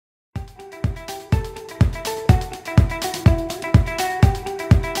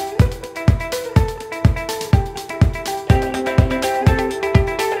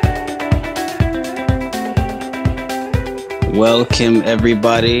Welcome,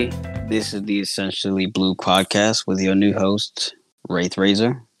 everybody. This is the Essentially Blue podcast with your new host, Wraith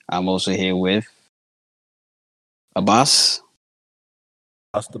Razor. I'm also here with Abbas,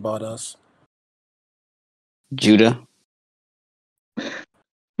 Asked about us. Judah,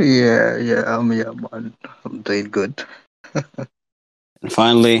 Yeah, man. I'm doing good. and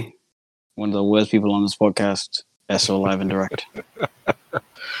finally, one of the worst people on this podcast, SO Live and Direct.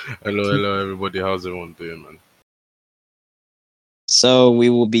 Hello, everybody. How's everyone doing, man? So we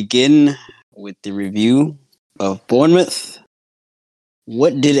will begin with the review of Bournemouth.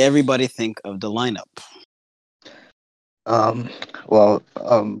 What did everybody think of the lineup?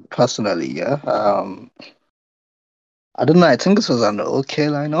 Personally, yeah. I don't know. I think this was an okay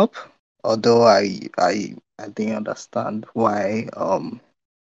lineup, although I didn't understand why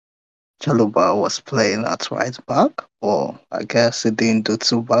Chaluba was playing at right back. Or I guess it didn't do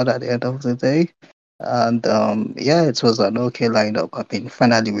too bad at the end of the day. And yeah, it was an okay lineup. I mean,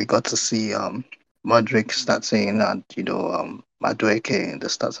 finally we got to see Modric starting and Madueke in the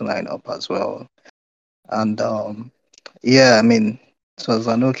starting lineup as well. And yeah, I mean, it was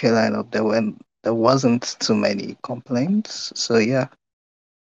an okay lineup. There wasn't too many complaints. So yeah.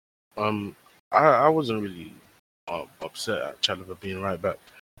 I wasn't really upset at Chalobah being right back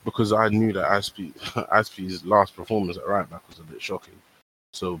because I knew that Aspie's last performance at right back was a bit shocking.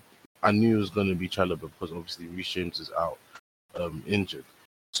 So I knew it was going to be Chalobah because obviously Reece James is out injured.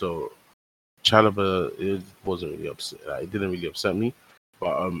 So Chalobah, it wasn't really upset. It didn't really upset me,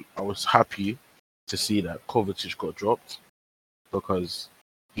 but I was happy to see that Kovacic got dropped because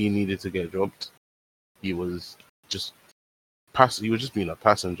he needed to get dropped. He was just being a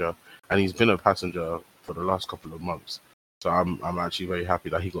passenger, and he's been a passenger for the last couple of months. So I'm actually very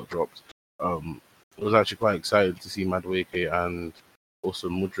happy that he got dropped. I was actually quite excited to see Madueke and also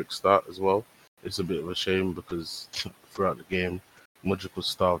Mudryk start as well. It's a bit of a shame because throughout the game, Mudryk was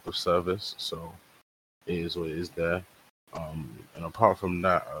starved of service, so it is what it is there. And apart from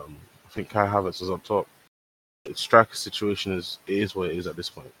that, I think Kai Havertz is up top. The striker situation is what it is at this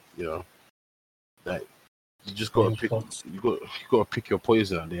point. You know, like you just got to pick. You got to pick your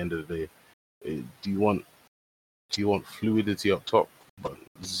poison at the end of the day. Do you want fluidity up top but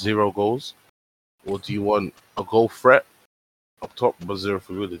zero goals, or do you want a goal threat up top but zero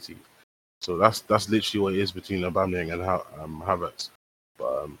fluidity? So that's literally what it is between Aubameyang and Havertz.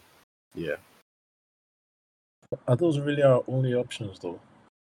 But yeah. Are those really our only options, though?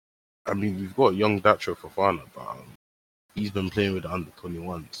 I mean, we've got young Datro Fofana, but he's been playing with the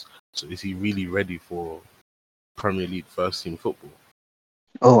under-21s. So is he really ready for Premier League first team football?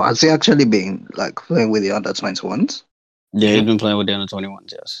 Oh, has he actually been like playing with the under-21s? Yeah, he's been playing with the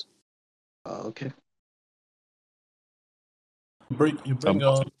under-21s, yes. Oh, okay. You bring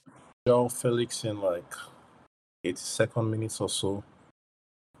on João Felix in like 82nd minutes or so.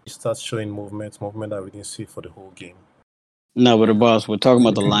 He starts showing movement that we didn't see for the whole game. No, but the boss, we're talking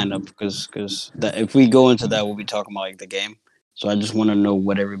about the lineup because if we go into that, we'll be talking about like the game. So I just want to know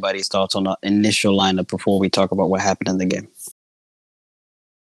what everybody's thoughts on the initial lineup before we talk about what happened in the game.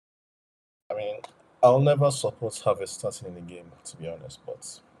 I mean, I'll never support Havertz starting in the game, to be honest,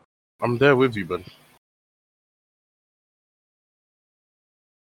 but I'm there with you, buddy.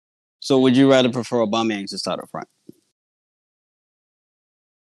 So would you rather prefer Aubameyang to start up front?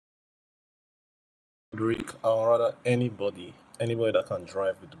 Rick, I'd rather anybody that can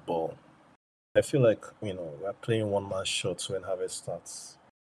drive with the ball. I feel like, we're playing one-man shots when Havertz starts.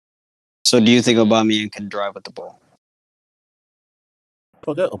 So do you think Aubameyang can drive with the ball?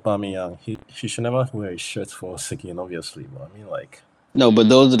 Forget Aubameyang. He should never wear a shirt for us again, obviously. But I mean, like... No, but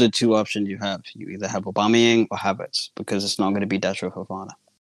those are the two options you have. You either have Aubameyang or Havertz because it's not going to be Datro Fofana.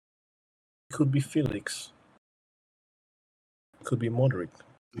 It could be Felix. It could be Modric.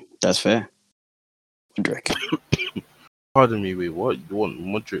 That's fair. Modric. Pardon me, wait, what? You want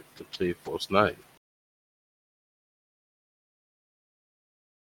Modric to play false nine?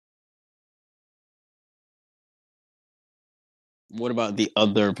 What about the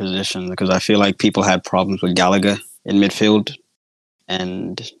other positions? Because I feel like people had problems with Gallagher in midfield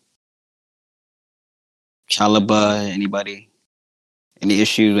and Chalobah. Anybody? Any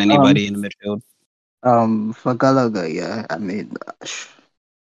issues with anybody in the midfield? For Gallagher, yeah. I mean,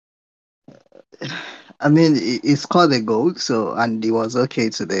 he scored a goal, and he was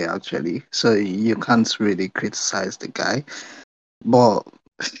okay today actually. So you can't really criticize the guy. But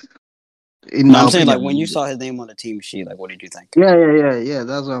I'm saying, like, when you saw his name on the team sheet, like, what did you think? Yeah.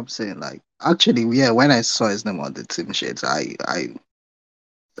 That's what I'm saying. Like, actually, yeah. When I saw his name on the team sheet, I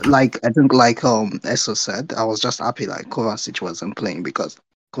think, like Eso said, I was just happy like Kovacic wasn't playing because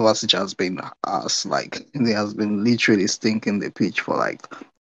Kovacic has been us like he has been literally stinking the pitch for like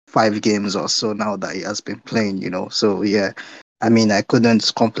 5 games or so now that he has been playing. So yeah, I mean I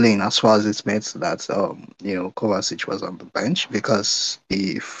couldn't complain as far as it meant that Kovacic was on the bench, because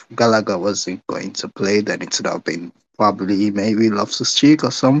if Gallagher wasn't going to play, then it would have been probably maybe Loftus-Cheek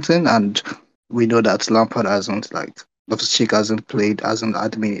or something, and we know that Lampard hasn't like Loftus-Cheek hasn't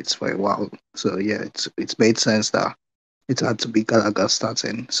had minutes for a while. So yeah, it's made sense that it had to be Gallagher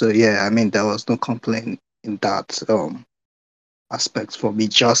starting. So yeah, I mean there was no complaint in that aspect for me,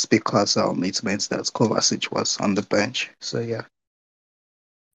 just because it meant that Kovacic was on the bench. So yeah.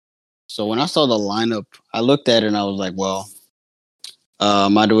 So when I saw the lineup, I looked at it and I was like, well,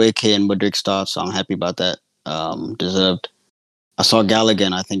 Madueke and Mudryk starts, so I'm happy about that. Deserved. I saw Gallagher,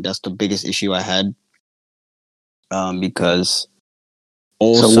 and I think that's the biggest issue I had. Because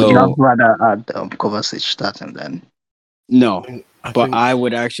So would you have also rather had Kovacic starting then? no, I but think I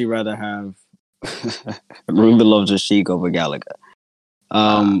would actually rather have Ruben Loftus-Cheek over Gallagher.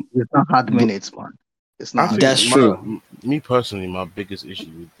 It's not hard B- minutes, man. It's I not hard think that's minutes. true. me personally, my biggest issue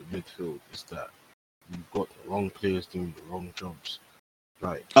with the midfield is that you've got the wrong players doing the wrong jobs.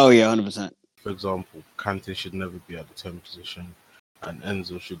 Like, Oh yeah, 100%. for example, Kante should never be at the 10 position, and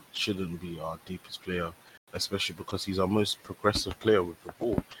Enzo shouldn't be our deepest player, especially because he's our most progressive player with the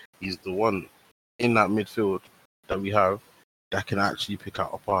ball. He's the one in that midfield that we have that can actually pick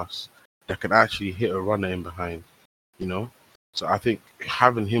out a pass, that can actually hit a runner in behind, you know? So I think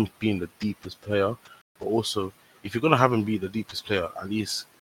having him being the deepest player, but also if you're gonna have him be the deepest player, at least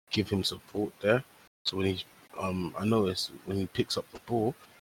give him support there. So when he's I noticed when he picks up the ball,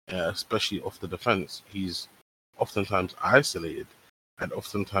 especially off the defense, he's oftentimes isolated and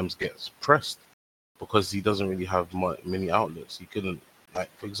oftentimes gets pressed because he doesn't really have many outlets. He couldn't, like,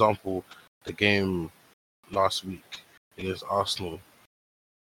 for example, the game last week against Arsenal,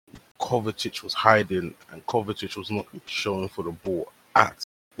 Kovacic was hiding and Kovacic was not showing for the ball at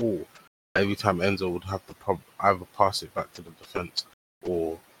all. Every time Enzo would have to either pass it back to the defense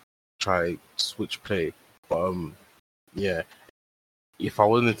or try switch play. But yeah, if I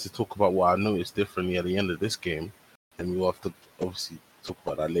wanted to talk about what I noticed differently at the end of this game, then we'll have to obviously talk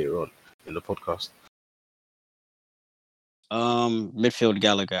about that later on in the podcast. Midfield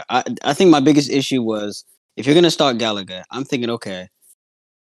Gallagher. I think my biggest issue was, if you're gonna start Gallagher, I'm thinking, okay,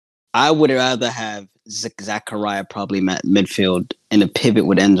 I would rather have Zachariah probably midfield in a pivot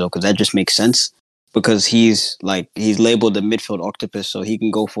with Enzo, because that just makes sense. Because he's labeled the midfield octopus, so he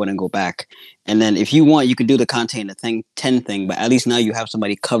can go forward and go back. And then if you want, you could do the contain the thing 10 thing, but at least now you have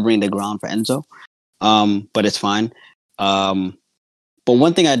somebody covering the ground for Enzo. But it's fine. But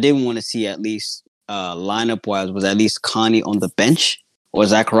one thing I did want to see, at least lineup wise, was at least Connie on the bench or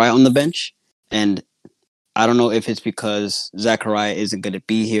Zachariah on the bench. And I don't know if it's because Zachariah isn't going to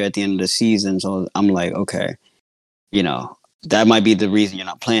be here at the end of the season. So I'm like, okay, that might be the reason you're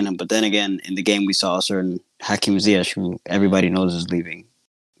not playing him. But then again, in the game, we saw a certain Hakim Ziyech, who everybody knows is leaving,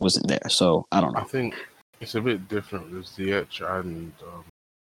 wasn't there. So I don't I know. think it's a bit different with Ziyech and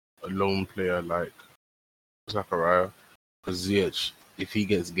a lone player like Zachariah, because Ziyech, if he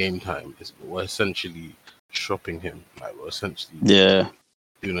gets game time, we're essentially shopping him. Like, we're essentially Yeah.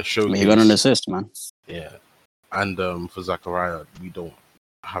 doing a I showcase. mean, he got an assist, man. Yeah, and for Zachariah, we don't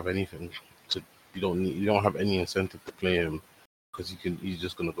have anything to. You don't have any incentive to play him because he's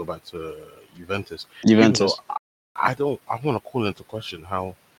just gonna go back to Juventus. Even though Juventus. I want to call into question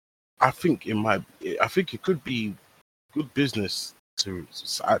how I think it could be good business to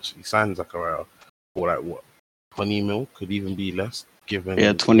actually sign Zachariah for like what 20 mil, could even be less, Yeah, given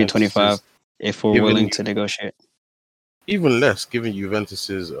 2025, Juventus's if we're given willing to negotiate. even less given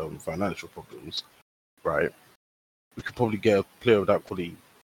Juventus's financial problems, right? We could probably get a player of that quality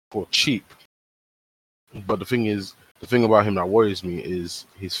for cheap. But the thing about him that worries me is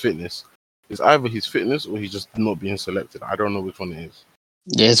his fitness. It's either his fitness or he's just not being selected. I don't know which one it is.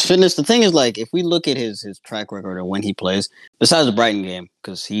 Yeah, his fitness. The thing is, like, if we look at his track record or when he plays, besides the Brighton game,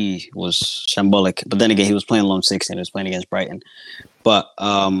 because he was shambolic. But then again, he was playing lone 16. He was playing against Brighton. But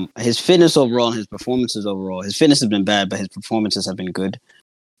his fitness overall and his performances overall, his fitness has been bad, but his performances have been good.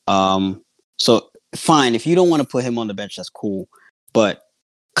 So fine, if you don't want to put him on the bench, that's cool. But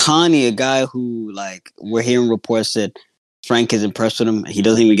Connie, a guy who, like, we're hearing reports that Frank is impressed with him, he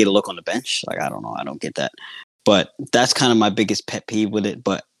doesn't even get a look on the bench. Like, I don't know, I don't get that. But that's kind of my biggest pet peeve with it.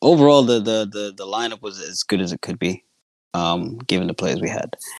 But overall, the lineup was as good as it could be, given the players we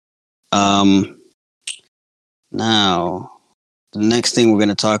had. Now, the next thing we're going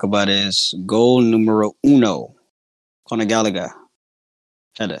to talk about is goal numero uno, Conor Gallagher.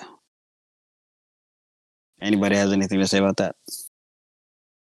 Header. Anybody has anything to say about that?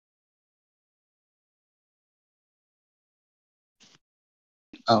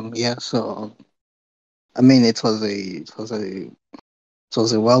 Yeah. So I mean, it was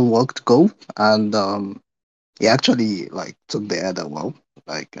a well worked goal, and he actually like took the header well.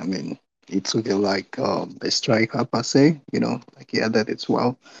 Like I mean, he took it like a striker per se. Like he headed it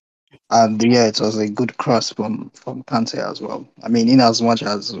well. And yeah, it was a good cross from Kante as well. I mean, in as much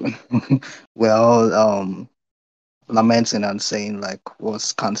as we're all lamenting and saying like,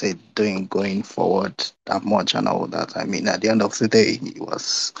 what's Kante doing going forward that much and all that. I mean, at the end of the day,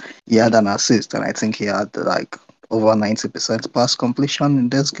 he had an assist, and I think he had like over 90% pass completion in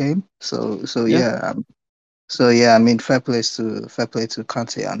this game. So Yeah. yeah. So yeah, I mean, fair play to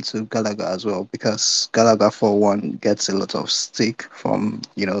Kante and to Gallagher as well, because Gallagher for one gets a lot of stick from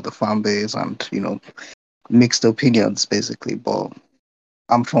the fan base and mixed opinions basically. But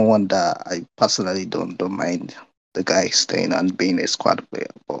I'm from one that I personally don't mind the guy staying and being a squad player.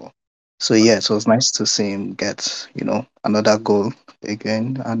 But so yeah, it was nice to see him get another goal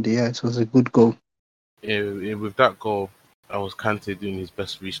again, and yeah, it was a good goal. With that goal, I was Kante doing his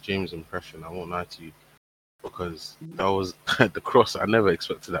best Reece James impression. I won't lie to you, because that was the cross. I never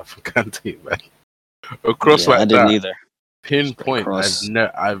expected that from Kante, man. A cross Yeah, I like didn't that, either. Straight pinpoint. cross.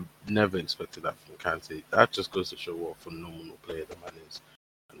 I've never expected that from Kante. That just goes to show what a phenomenal player the man is.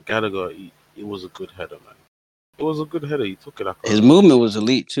 And Gallagher, it was a good header, man. It was a good header. He took it like His a movement was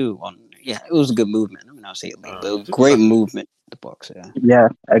elite too. Yeah, it was a good movement. I mean, I'll say elite, he but took it great like movement. The box, yeah. Yeah,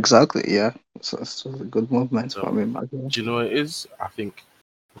 exactly. Yeah, so a good movement from so. him as well. Do you know what it is? I think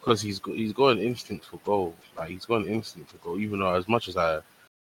because he's got an instinct for goal. Like he's got an instinct for goal. Even though as much as I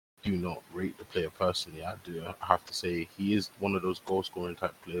do not rate the player personally, I have to say he is one of those goal scoring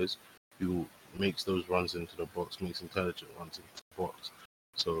type players who makes those runs into the box, makes intelligent runs into the box.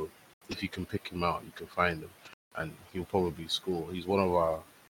 So if you can pick him out, you can find him, and he'll probably score. He's one of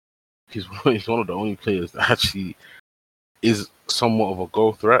the only players that actually is somewhat of a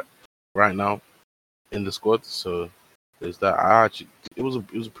goal threat right now in the squad. So there's that. It was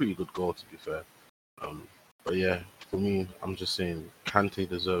a pretty good goal, to be fair. But yeah, for me, I'm just saying Kante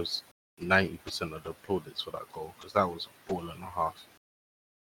deserves 90% of the plaudits for that goal, because that was a ball and a half.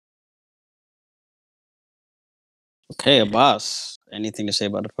 Okay, boss. Anything to say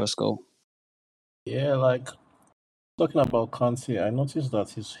about the first goal? Yeah, like talking about Kante, I noticed that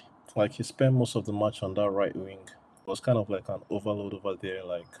he spent most of the match on that right wing. It was kind of like an overload over there,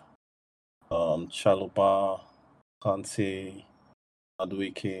 like Chalupa, Kante,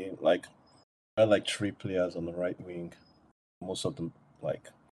 Aduike, like I had like three players on the right wing. Most of them like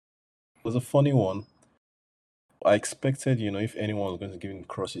it was a funny one. I expected, if anyone was going to give him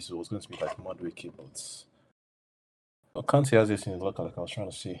crosses, it was going to be like Madueke, but Kante has this in his locker, like I was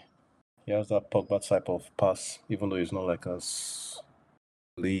trying to see. He has that Pogba type of pass, even though he's not like as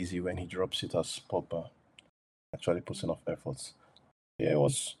lazy when he drops it as Pogba. Actually puts enough efforts. Yeah, it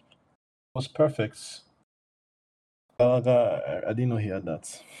was perfect. Gallagher, I didn't know he had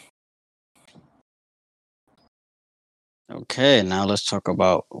that. Okay, now let's talk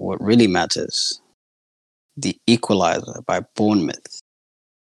about what really matters. The equalizer by Bournemouth.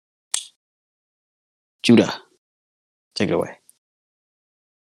 Judah, take it away.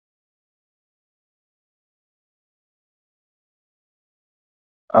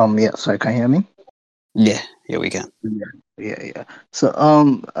 Yeah, sorry, can you hear me? Yeah, here we can. Yeah. So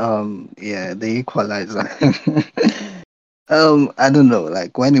yeah, the equalizer. I don't know.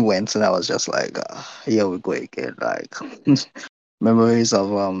 Like when it went, and I was just like, here we go again. Like memories of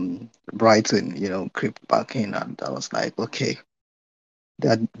Brighton, crept back in, and I was like, okay,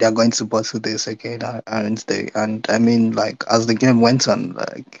 they're going to bottle this again, aren't they? And I mean, like as the game went on,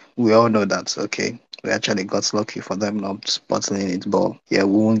 like we all know that okay, we actually got lucky for them not bottling it, but yeah,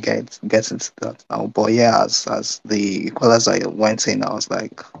 we won't get into that now. But yeah, as the equalizer went in, I was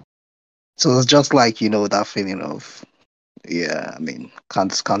like, so it's just like that feeling of yeah, I mean,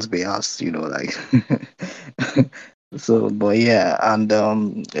 can't be asked, like so. But yeah, and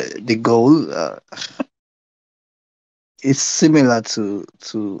the goal. It's similar to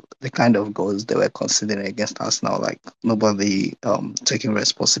the kind of goals they were considering against us now. Like nobody taking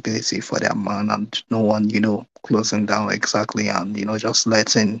responsibility for their man, and no one closing down exactly, and just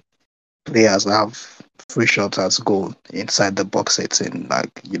letting players have free shots as goal inside the box setting.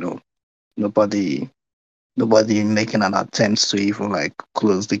 Like nobody nobody making an attempt to even like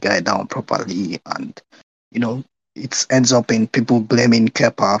close the guy down properly, and you know it ends up in people blaming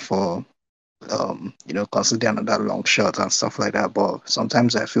Kepa for considering another long shot and stuff like that. But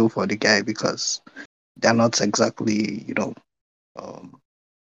sometimes I feel for the guy because they're not exactly, um,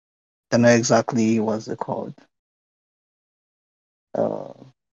 they're not exactly what's it called? Uh,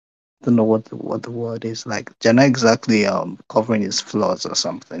 don't know what the word is like. They're not exactly covering his flaws or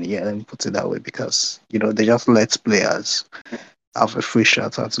something. Yeah, let me put it that way because they just let players have a free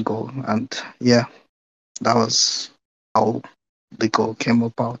shot at goal, and yeah, that was how the goal came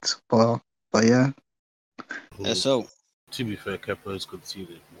about. But yeah, Mm. So To be fair, Kepa has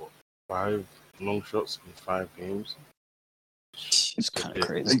conceded what 5 long shots in 5 games. it's It's a kind of bit,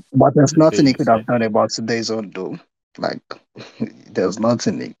 crazy. but there's it's a bit nothing he could have insane. done about today's own though. Like, there's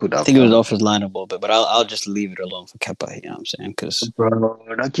nothing he could I have think it was done. off his line a little bit, but I'll just leave it alone for Kepa. You know what I'm saying? Because Bro,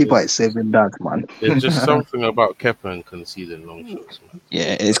 that keeper is There's, saving that, man. there's just something about Kepa and conceding long shots, man.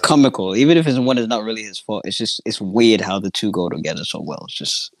 yeah, it's comical. Even if it's one is not really his fault, it's weird how the two go together so well. It's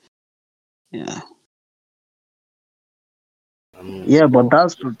just yeah. I mean, Yeah, but bro,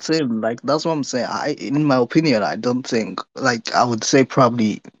 that's the thing. Like, that's what I'm saying. In my opinion, I don't think, like, I would say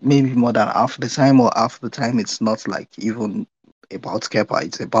probably maybe more than half the time or half the time, it's not like even about Kepa.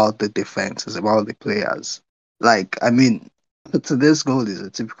 It's about the defense. It's about the players. Like, I mean, today's goal is a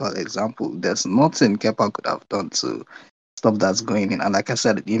typical example. There's nothing Kepa could have done to stop that's going in. And like I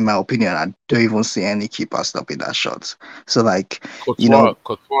said, in my opinion, I don't even see any keeper stopping that shot. So, like, you know,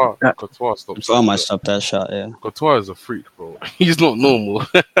 Courtois, Courtois, that, Courtois stops So I that might shot. stop that shot. Yeah. Courtois is a freak, bro. He's not normal.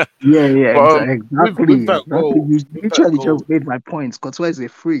 yeah, yeah, But with exactly, that exactly. goal, You with that literally goal, just made my point. Courtois is a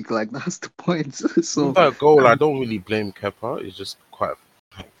freak. Like, that's the point. with So, that goal, I don't really blame Kepa. It's just quite,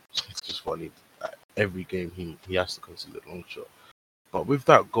 it's just funny. Like, every game he has to concede a long shot. But with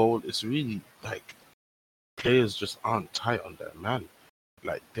that goal, it's really like players just aren't tight on their man.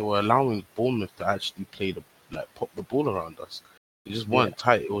 Like they were allowing Bournemouth to actually play the like pop the ball around us. They just Yeah. weren't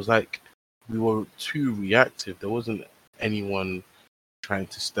tight. It was like we were too reactive. There wasn't anyone trying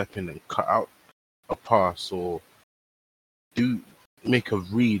to step in and cut out a pass or do make a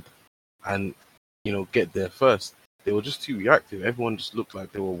read and get there first. They were just too reactive. Everyone just looked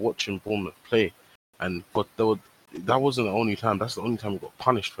like they were watching Bournemouth play, that wasn't the only time. That's the only time we got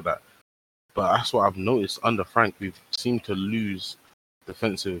punished for that. But that's what I've noticed under Frank. We've seemed to lose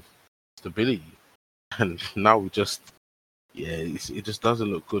defensive stability, and now it just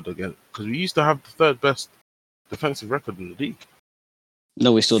doesn't look good again. Because we used to have the third best defensive record in the league.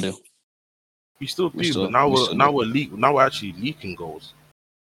 No, we still do. We still We do, but still now we we're still do. now we're actually leaking goals.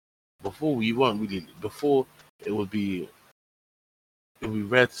 Before we weren't really. Before it would be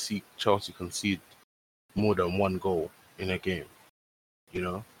rare to see Chelsea concede more than one goal in a game, you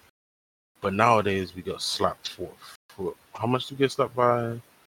know. But nowadays we got slapped for how much did we get slapped by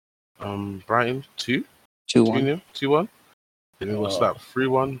Brighton? 2 2-1. 2-0, 2-1. Then we got slapped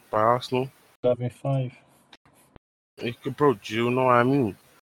 3-1 by Arsenal. 5. Bro, do you know what I mean?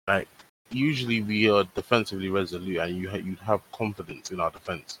 Like usually we are defensively resolute and you'd have confidence in our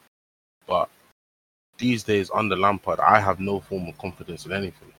defense, but these days under Lampard, I have no form of confidence in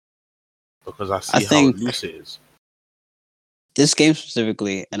anything because I I see how think loose it is. this game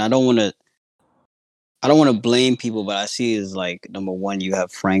specifically, and I don't want to blame people, but I see is like number one, you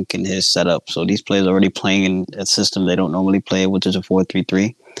have Frank and his setup. So these players are already playing in a system they don't normally play, which is a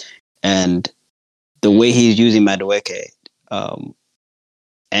 4-3-3, and the way he's using Madueke,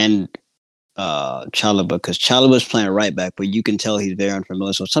 and Chalobah, because Chalobah's playing right back, but you can tell he's very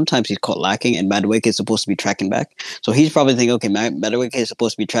unfamiliar. So sometimes he's caught lacking, and Madueke is supposed to be tracking back. So he's probably thinking, okay, Madueke is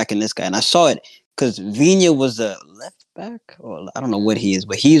supposed to be tracking this guy, and I saw it because Vina was a left back, or I don't know what he is,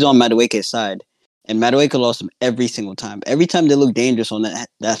 but he's on Madueke's side, and Madueke lost him every single time. Every time they look dangerous on that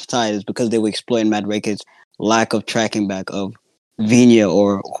side is because they were exploiting Madueke's lack of tracking back of Vina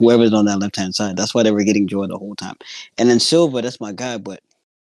or whoever's on that left hand side. That's why they were getting joy the whole time. And then Silva, that's my guy, but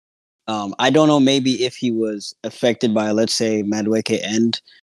I don't know. Maybe if he was affected by, let's say, Madueke and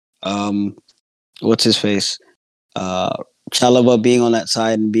um, what's his face, uh, Chalobah being on that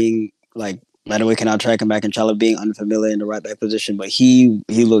side and being like Madueke not tracking back and Chalobah being unfamiliar in the right back position, but he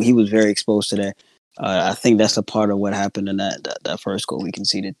was very exposed today. I think that's a part of what happened in that first goal we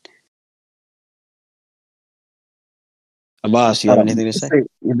conceded. Abbas, you have anything to say? see,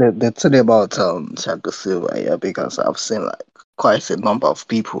 the thing about Thiago Silva, yeah, because I've seen like quite a number of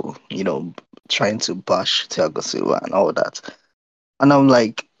people, trying to bash Thiago Silva and all that. And I'm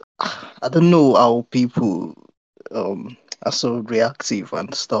like, I don't know how people are so reactive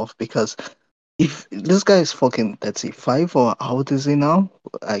and stuff because if this guy is fucking 35 or how old is he now?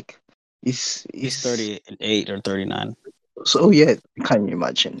 Like, He's he's 38 or 39. so yeah, can you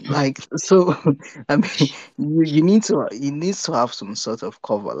imagine? Like, so I mean, you need to have some sort of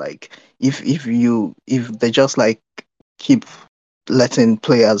cover. Like, if they just like keep letting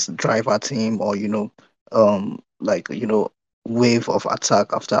players drive at him or like wave of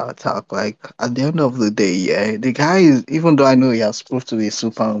attack after attack. Like at the end of the day, yeah, the guy is, even though I know he has supposed to be a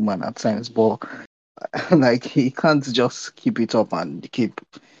superwoman at times, but like he can't just keep it up and keep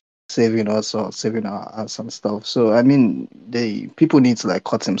saving us or saving our ass and stuff. So I mean, they people need to like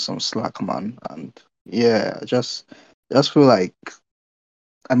cut him some slack, man. And yeah, just feel like,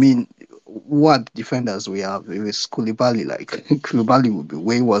 I mean, what defenders we have? If it's Koulibaly, like Koulibaly would be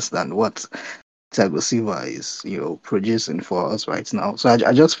way worse than what Thiago Silva is, producing for us right now. So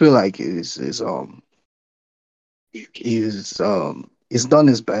I just feel like he's done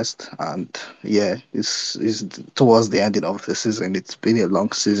his best, and yeah, it's towards the ending of the season. It's been a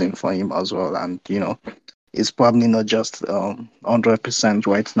long season for him as well, and it's probably not just 100%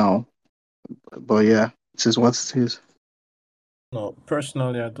 right now, but yeah, it is what it is. No,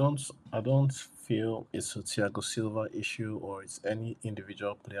 personally, I don't feel it's a Thiago Silva issue or it's any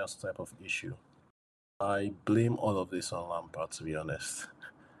individual player's type of issue. I blame all of this on Lampard, to be honest.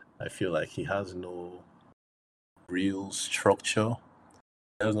 I feel like he has no real structure.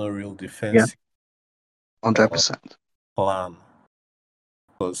 There's no real Yeah, defensive 100%. plan.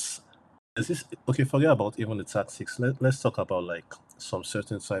 Because is this okay? Forget about even the tactics. Let's talk about like some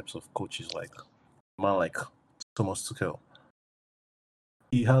certain types of coaches, like man like Thomas Tuchel.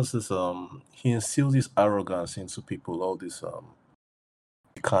 He has this he instills this arrogance into people. All this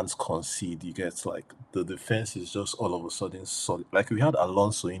you can't concede. You get like the defense is just all of a sudden solid. Like we had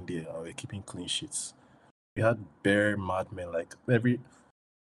Alonso in there, and we're keeping clean sheets. We had bare madmen. Like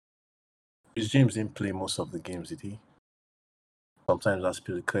Chris James didn't play most of the games, did he? Sometimes that's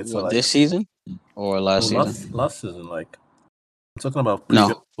pretty clear. So What, like this season or no, last season? last season, like I'm talking about previous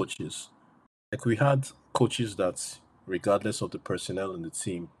No. coaches. Like we had coaches that, regardless of the personnel in the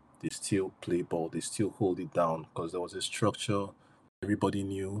team, they still play ball. They still hold it down because there was a structure. Everybody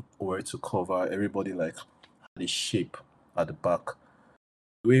knew where to cover. Everybody like had a shape at the back.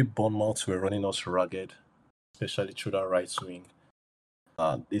 The way Bournemouth were running us ragged, especially through that right wing,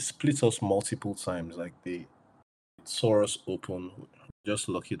 they split us multiple times. Like they saw us open. Just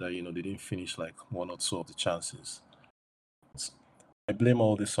lucky that they didn't finish like one or two of the chances. I blame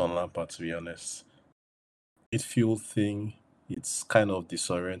all this on Lampard, to be honest. Midfield thing, it's kind of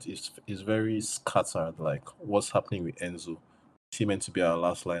disorient. It's very scattered. Like what's happening with Enzo? Is he meant to be our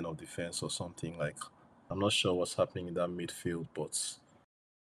last line of defense or something? Like I'm not sure what's happening in that midfield, but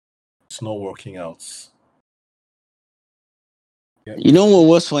it's not working out. Yeah, You know what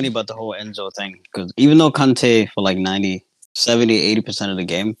was funny about the whole Enzo thing? Because even though Kante for like 90, 70, 80% of the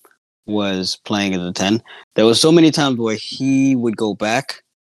game was playing as a 10, there was so many times where he would go back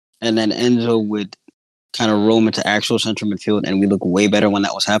and then Enzo would kind of roam into actual central midfield, and we look way better when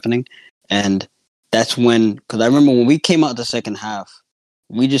that was happening. And that's when, because I remember when we came out the second half,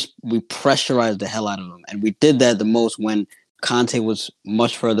 we pressurized the hell out of them, and we did that the most when Conte was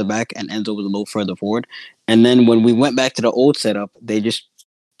much further back and Enzo was a little further forward. And then when we went back to the old setup, they just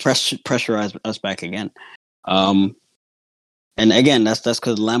pressurized us back again. Um, and again, that's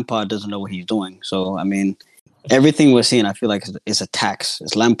because Lampard doesn't know what he's doing. So I mean, everything we're seeing, I feel like is a tax.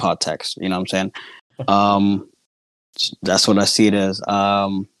 It's Lampard tax. You know what I'm saying? Um, that's what I see it as.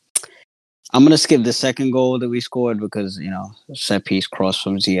 I'm gonna skip the second goal that we scored because set piece cross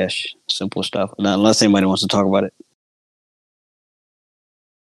from Ziyech, simple stuff. Unless anybody wants to talk about it,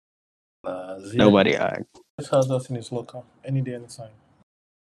 Ziyech nobody. All right. just has us in his locker any day, anytime.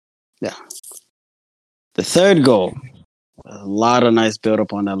 Yeah. The third goal, a lot of nice build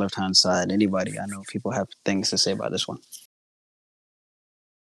up on that left hand side. Anybody? I know people have things to say about this one.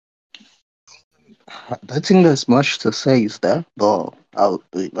 I don't think there's much to say is there, but I'll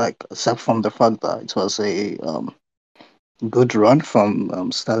like, except from the fact that it was a good run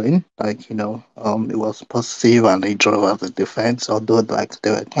from Sterling. Like, it was positive and they drove out the defense, although like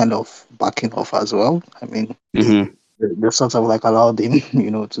they were kind of backing off as well. I mean, Mm-hmm. they sort of like allowed him,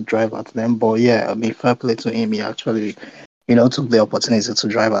 to drive at them. But yeah, I mean, fair play to him. He actually, took the opportunity to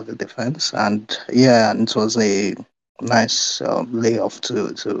drive at the defense, and yeah, and it was a nice layoff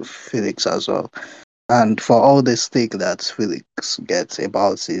to Felix as well. And for all the stick that Felix gets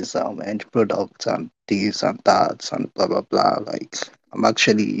about his end product and this and that and blah blah blah, like I'm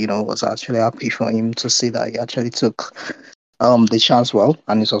actually, was actually happy for him to see that he actually took the chance well,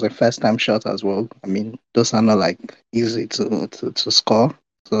 and it was a first time shot as well. I mean, those are not like easy to score.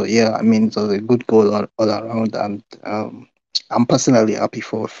 So yeah, I mean, it was a good goal all around, and I'm personally happy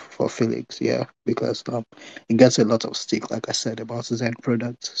for Felix, yeah, because he gets a lot of stick, like I said, about his end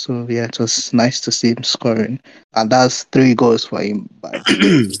product. So yeah, it was nice to see him scoring, and that's 3 goals for him, by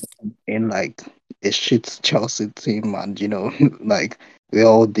the way, in like a shit Chelsea team, and like we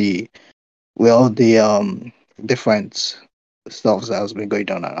all the we all the different stuff that has been going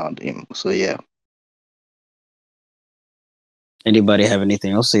on around him. So yeah. Anybody have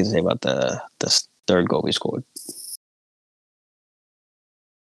anything else to say about the third goal we scored?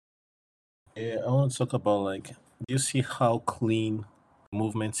 Yeah, I want to talk about like, do you see how clean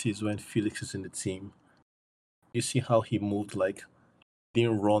movement is when Felix is in the team? You see how he moved, like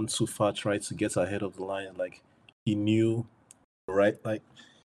didn't run too far, tried to get ahead of the line. Like he knew the right. Like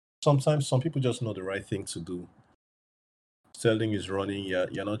sometimes some people just know the right thing to do. Sterling is running.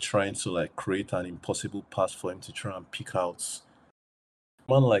 You're not trying to like create an impossible pass for him to try and pick out.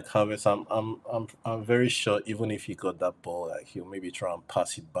 Man like Harvest, I'm very sure even if he got that ball, like he'll maybe try and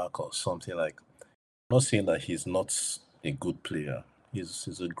pass it back or something. Like I'm not saying that he's not a good player.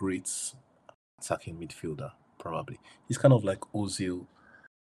 He's a great attacking midfielder, probably. He's kind of like Ozil.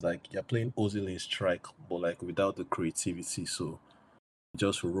 Like you're playing Ozil in strike, but like without the creativity, so he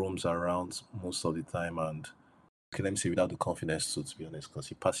just roams around most of the time and okay, let me say without the confidence too, to be honest, because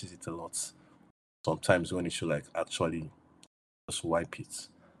he passes it a lot. Sometimes when he should like actually just wipe it.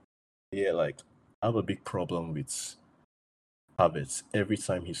 Yeah, like I have a big problem with Havertz every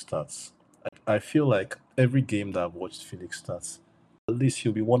time he starts. I feel like every game that I've watched Felix starts, at least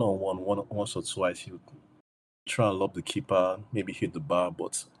he'll be one once or twice. He'll try and lob the keeper, maybe hit the bar,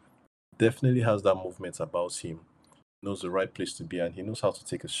 but definitely has that movement about him. Knows the right place to be and he knows how to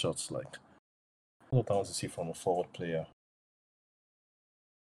take his shots. Like what I want to see from a forward player.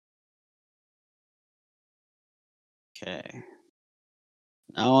 Okay.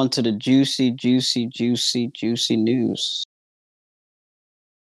 Now on to the juicy news.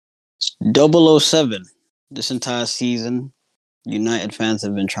 007. This entire season, United fans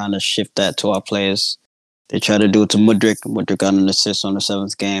have been trying to shift that to our players. They tried to do it to Mudryk. Mudryk got an assist on the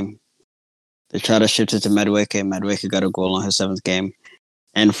seventh game. They tried to shift it to Madueke. Madueke got a goal on his seventh game.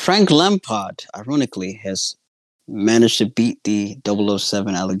 And Frank Lampard, ironically, has managed to beat the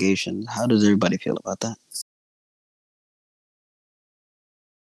 007 allegation. How does everybody feel about that?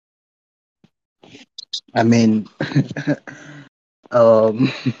 I mean,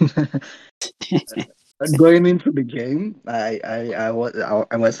 um, going into the game, I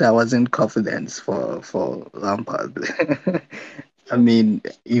must say I wasn't confident for Lampard. I mean,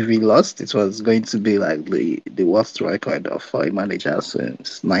 if he lost, it was going to be like the worst record of for a manager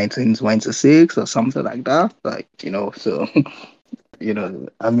since 1926 or something like that. Like so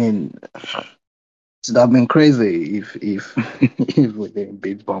I mean, it'd have been crazy if if we didn't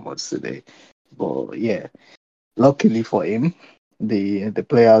beat Bournemouth today. But yeah, luckily for him, the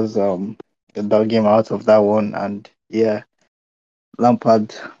players dug him out of that one, and yeah,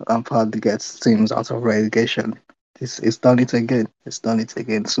 Lampard gets teams out of relegation. It's done it again. It's done it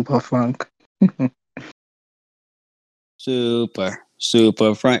again. Super Frank.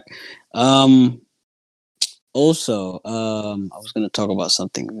 Super Frank. Also, I was going to talk about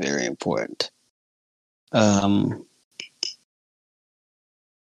something very important.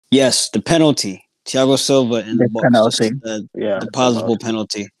 Yes, the penalty. Thiago Silva in the The box, penalty. Yeah, the the possible last.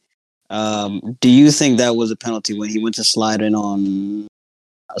 penalty. Do you think that was a penalty when he went to slide in on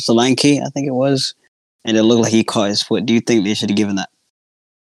Solanke, I think it was, and it looked like he caught his foot? Do you think they should have given that?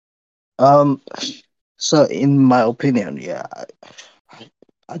 Um, so in my opinion, yeah,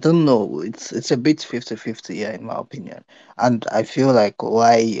 I don't know. It's a bit 50-50, yeah, in my opinion. And I feel like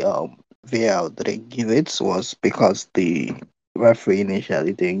why VAR didn't give it was because the referee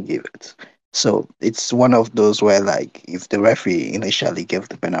initially didn't give it. So it's one of those where like if the referee initially gave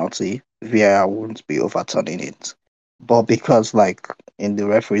the penalty, VAR wouldn't be overturning it. But because like in the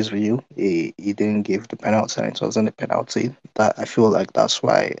referee's view, he didn't give the penalty and it wasn't a penalty, that I feel like that's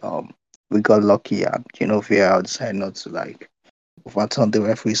why we got lucky and VAR decided not to like overturn the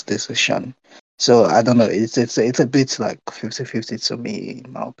referee's decision. So I don't know. It's a bit like 50-50 to me,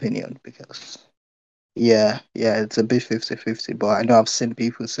 in my opinion, because yeah, it's a bit 50-50. But I know I've seen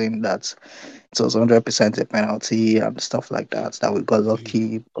people saying that it was 100% a penalty and stuff like that. That we got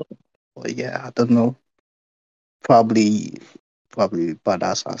lucky, but yeah, I don't know. Probably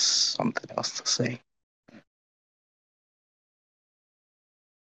Badass has something else to say.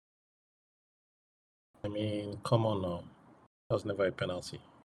 I mean, come on now. That was never a penalty.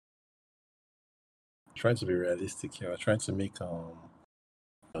 Trying to be realistic here. Trying to make the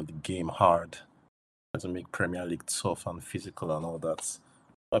game hard. Trying to make Premier League tough and physical and all that.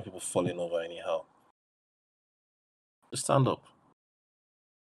 A lot of people falling over anyhow. Just stand up.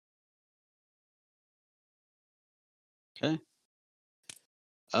 Okay.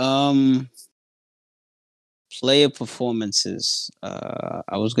 Um, Player performances.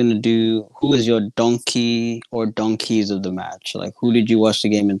 I was gonna do who is your donkey or donkeys of the match? Like who did you watch the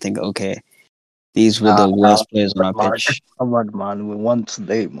game and think, okay, These were Nah, the nah, worst players on but our man, pitch. come on, man. We won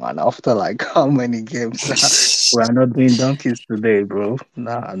today, man. After like how many games? We are not doing donkeys today, bro.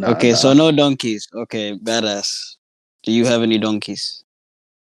 Nah, nah, Okay, so nah. no donkeys. Okay, badass. Do you have any donkeys?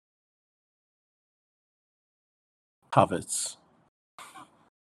 Havertz.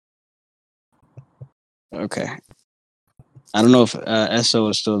 Okay. I don't know if Esso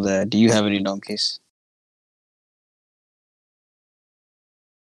is still there. Do you have any donkeys?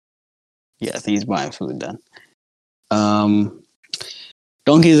 Yeah, I think he's buying food then.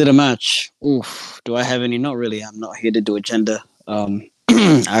 Donkeys of the match. Oof. Do I have any? Not really. I'm not here to do agenda.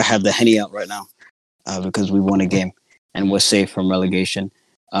 I have the Henny out right now because we won a game and we're safe from relegation.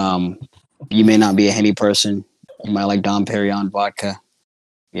 Um, you may not be a Henny person. You might like Dom Perignon vodka.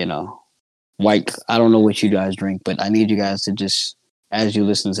 You know, white. I don't know what you guys drink, but I need you guys to just, as you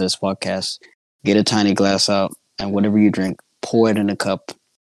listen to this podcast, get a tiny glass out and whatever you drink, pour it in a cup,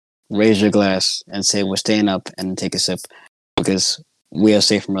 raise your glass, and say we're staying up and take a sip because we are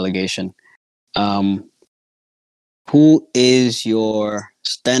safe from relegation. Um, who is your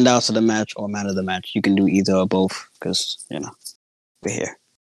standouts of the match or man of the match? You can do either or both because we're here.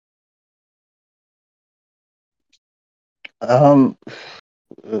 Um,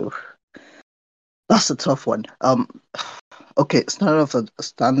 that's a tough one. Okay,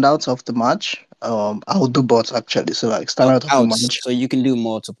 standouts of the match. I'll do both actually. So like standout of the Outs, match. so you can do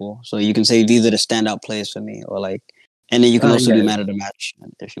multiple. So you can say these are the standout plays for me, or like, and then you can also do Yeah, man of the match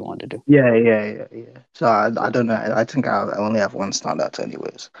if you want to do. yeah. So I don't know. I think I only have one standout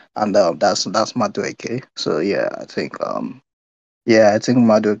anyways, and that's Madueke. So yeah, I think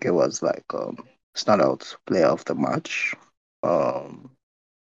Madueke was like standout player of the match. Um,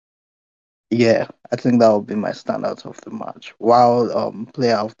 yeah, I think that would be my standout of the match. While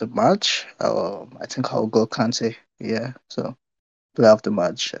player of the match, I think I'll go Kante. Yeah, so player of the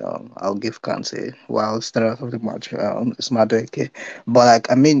match, I'll give Kante. While standout of the match, is Madueke. But like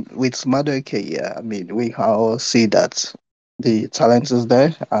I mean, with Madueke, yeah, I mean we all see that the talent is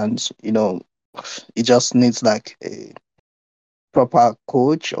there, and it just needs like a proper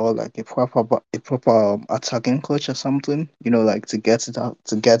coach or like a proper attacking coach or something, like to get it out,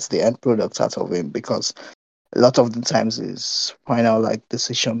 to get the end product out of him, because a lot of the times his final like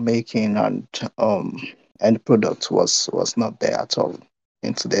decision making and end product was not there at all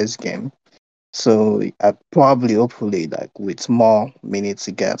in today's game. So I probably hopefully like with more minutes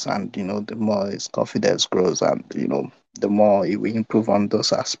he gets, and the more his confidence grows, and the more he will improve on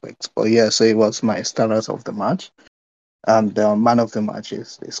those aspects. But yeah, so it was my standout of the match. And the man of the match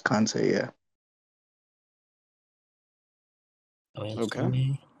is Kante, yeah. I mean, for Okay.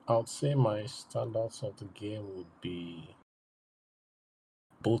 me, I would say my standouts of the game would be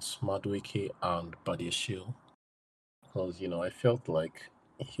both Madueke and Badiashile. Because, I felt like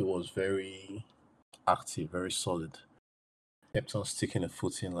he was very active, very solid. Kept on sticking a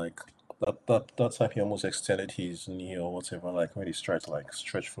foot in, like, that time he almost extended his knee or whatever, like, when he's tried to, like,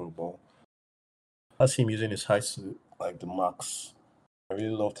 stretch for a ball. That's him using his height to, like, the max. I really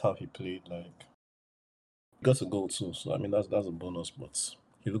loved how he played, like, he got a goal too, so, I mean, that's a bonus, but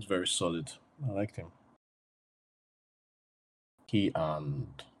he looked very solid. I liked him. He and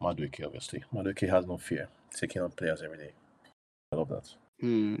Madueke, obviously. Madueke has no fear, taking on players every day. I love that.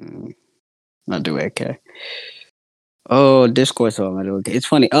 Not do okay. Oh, discourse about Madueke. It's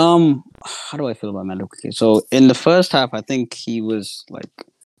funny. How do I feel about Madueke? So in the first half, I think he was like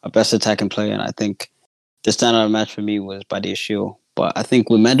a best attacking player, and I think the standout match for me was by the issue. But I think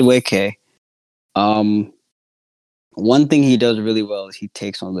with Madueke, um, one thing he does really well is he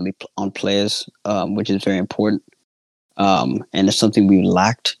takes on on players, which is very important. And it's something we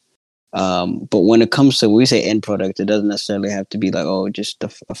lacked. But when it comes to when we say end product, it doesn't necessarily have to be like just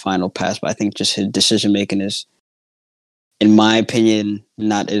a final pass. But I think just his decision making is, in my opinion,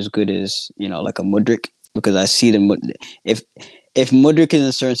 not as good as like a Mudryk, because I see if Mudryk is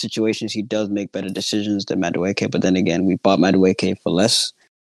in certain situations, he does make better decisions than Madueke. But then again, we bought Madueke for less.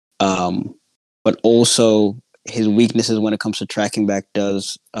 Um, but also his weaknesses when it comes to tracking back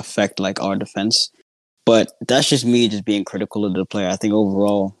does affect like our defense. But that's just me just being critical of the player. I think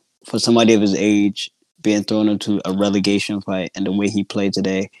overall, for somebody of his age, being thrown into a relegation fight and the way he played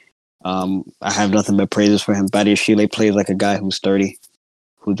today, I have nothing but praises for him. Badiashile plays like a guy who's 30,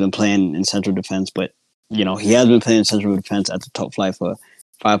 who's been playing in central defense, but he has been playing in central defense at the top flight for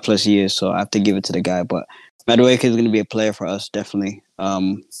 5+ years. So I have to give it to the guy. But Madueke is going to be a player for us, definitely.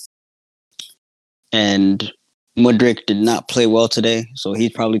 And Mudryk did not play well today, so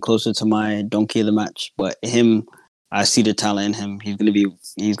he's probably closer to my donkey of the match. But him, I see the talent in him. He's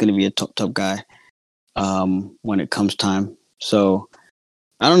gonna be a top guy when it comes time. So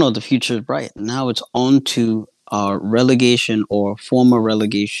I don't know. The future is bright. Now it's on to our relegation or former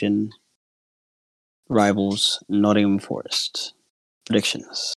relegation rivals, Nottingham Forest.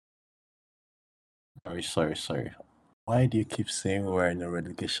 Predictions. Sorry. Why do you keep saying we're in a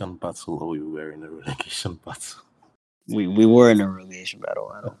relegation battle or we were in a relegation battle? We were in a relegation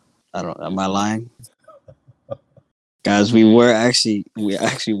battle. I don't. Am I lying? Guys, we actually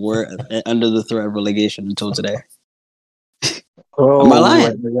were under the threat of relegation until today. Am I Oh, lying?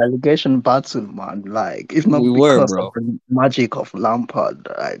 when the relegation battle, man, like if not We were, because of bro. the magic of Lampard,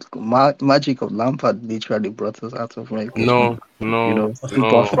 like magic of Lampard literally brought us out of relegation. No.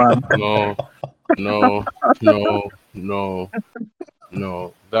 Super fan. No.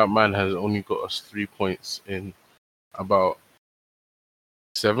 That man has only got us 3 points in about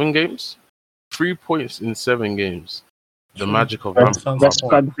 7 games. 3 points in 7 games. The magic of Res- Lampard.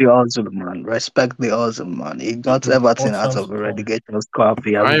 Respect the hustle, man. Respect the hustle, man. He got Everton out of the relegation scrap.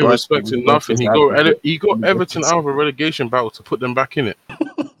 He has I ain't brought respecting nothing. Juventus out of He got Everton out of a relegation battle to put them back in it.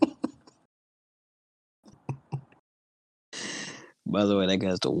 By the way, that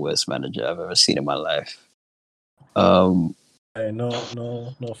guy's the worst manager I've ever seen in my life. Hey, no,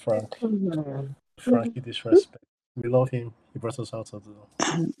 Frank. Frank, you disrespect. We love him. He brought us out of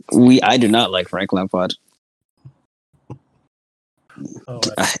the. I do not like Frank Lampard. Oh,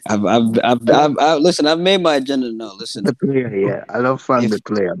 Listen, I've made my agenda known. Listen, the player. Yeah, I love Frank the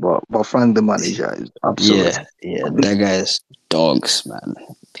player, but Frank the manager is absolute. yeah, that guy's dogs, man.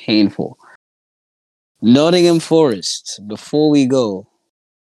 Painful. Nottingham Forest. Before we go,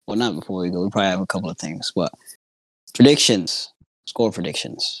 well, not before we go. We probably have a couple of things, but predictions, score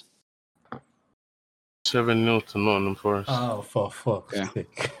predictions. 7-0 to Nottingham Forest. Oh, for fuck's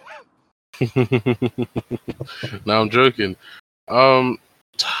sake. Now I'm joking. I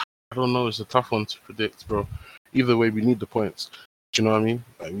don't know. It's a tough one to predict, bro. Either way, we need the points. Do you know what I mean?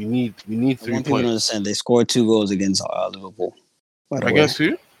 Like, we need 3 points. People don't understand. They scored 2 goals against Liverpool. Against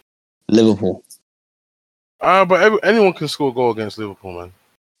who? Liverpool. But anyone can score a goal against Liverpool, man.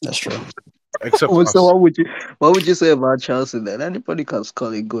 That's true. Except So us. what would you say about Chelsea then? Anybody can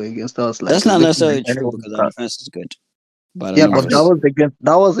score a goal against us. Like, that's not necessarily true anyone because can. our defense is good. But Yeah, but that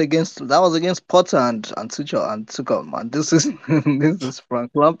was against Potter and Tuchel, man. This is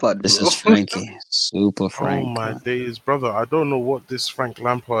Frank Lampard, this bro. is Frankie, super Frank. Oh my days, brother! I don't know what this Frank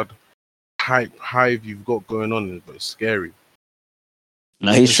Lampard hive you've got going on is, but it's scary.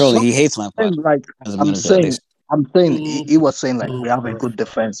 No, he's trolling. He hates Lampard. Like as a I'm manager, at saying, least. he was saying like we have a good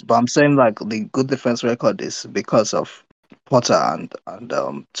defense, but I'm saying like the good defense record is because of Potter and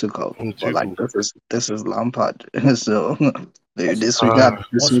Tuchel. But like this is Lampard, so they disregard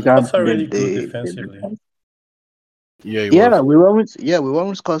Was Potter really good the defensively? defense. Yeah, he was. we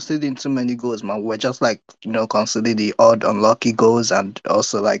weren't conceding too many goals, man. We're just like conceding the odd unlucky goals, and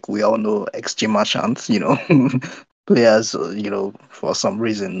also like we all know XG merchants, players, for some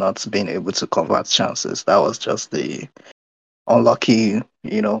reason not being able to convert chances. That was just the unlucky,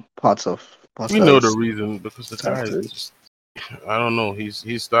 part of We know the Potter's reason because the guy is success. just. I don't know. His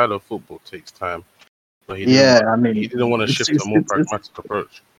style of football takes time, but he Yeah, didn't want to shift to a more pragmatic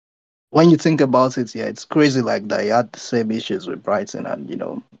approach. When you think about it, yeah, it's crazy like that. He had the same issues with Brighton, and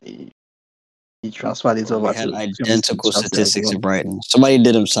he transferred it over We had to identical Chelsea as statistics well. to Brighton. Somebody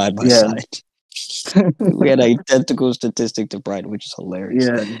did them side by Yeah. side. We had identical statistic to Brighton, which is hilarious.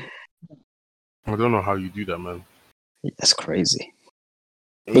 Yeah. I don't know how you do that, man. That's crazy.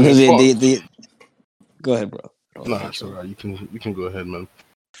 Because the go ahead, bro. No, that's alright. You can go ahead, man.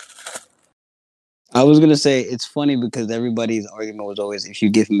 I was gonna say it's funny because everybody's argument was always if you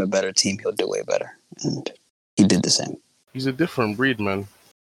give him a better team, he'll do way better, and he did the same. He's a different breed, man.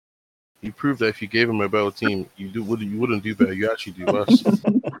 He proved that if you gave him a better team, you wouldn't do better. You actually do worse.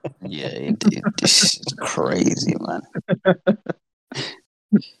 Yeah, it's crazy, man.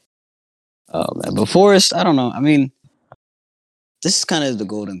 Oh man, but Forest, I don't know. I mean, this is kind of the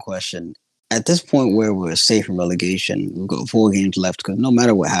golden question. At this point where we're safe from relegation, we've got 4 games left because no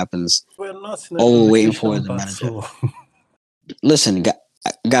matter what happens, we're not in all we're waiting for is the manager. Listen,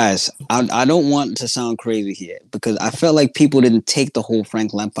 guys, I don't want to sound crazy here because I felt like people didn't take the whole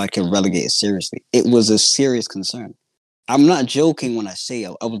Frank Lampard can relegate seriously. It was a serious concern. I'm not joking when I say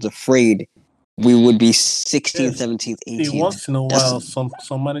I was afraid we would be 16th, 17th, 18th. See, once in a while, some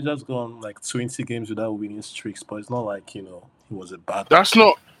managers go on like 20 games without winning streaks, but it's not like he was a bad. That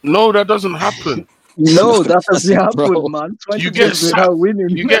doesn't happen. No, that doesn't happen, man. You get sacked. Winning.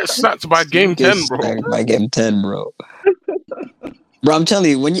 You get sacked by game 10, bro. By game 10, bro. Bro, I'm telling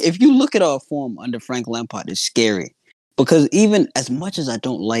you, if you look at our form under Frank Lampard, it's scary. Because even as much as I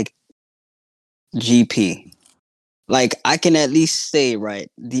don't like GP, Like I can at least say, right,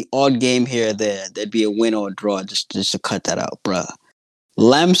 the odd game here or there'd be a win or a draw just to cut that out, bruh.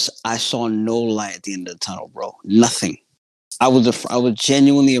 Lamps, I saw no light at the end of the tunnel, bro. Nothing. I was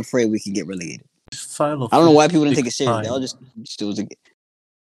genuinely afraid we could get relegated. Style of I don't know why people didn't takes take it serious. They all time. just it was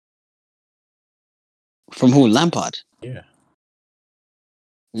from who? Lampard. Yeah,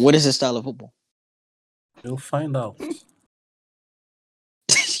 What is his style of football? you'll find out.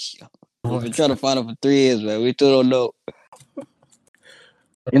 We've been trying to find out for 3 years, man. We still don't know.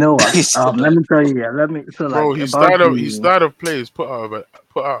 You know what? Still Let me tell you. Yeah, let me. So Bro, like he about the. started plays, put out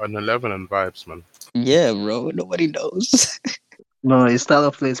an 11 and vibes, man. yeah, bro. Nobody knows. No, his style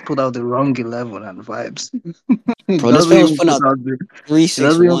of plays put out the wrong 11 and vibes. He Bro, this doesn't man was even putting put out out the. three He six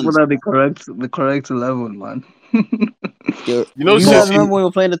doesn't even ones. put out the correct 11, man. Yo, You know, you since guys he, remember when we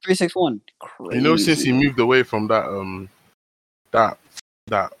were playing the 3-6-1? since he Crazy. moved away from that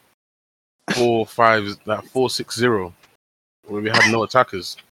 4-6-0 where we had no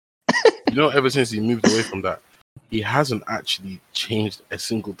attackers. You know, ever since he moved away from that, he hasn't actually changed a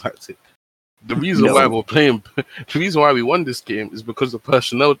single tactic. The reason why No. the reason why we won this game is because of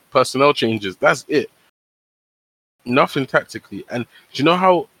personnel changes. That's it. Nothing tactically. And do you know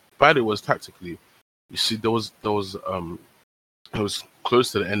how bad it was tactically? You see, it was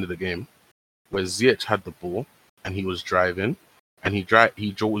close to the end of the game where Ziyech had the ball and he was driving, and he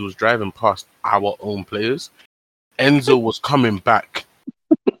was driving past our own players. Enzo was coming back.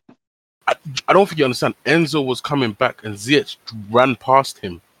 I don't think you understand. Enzo was coming back and Ziyech ran past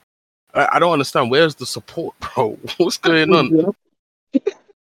him. I don't understand. Where's the support, bro? What's going on?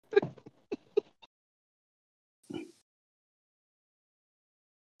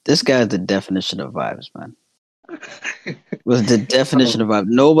 This guy's the definition of vibes, man. Was the definition of vibe.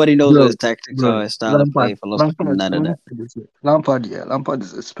 Nobody knows what his tactics are, his style of play, philosophy, none of that. Lampard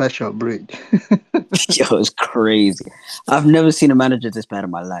is a special breed. Yo, it's crazy. I've never seen a manager this bad in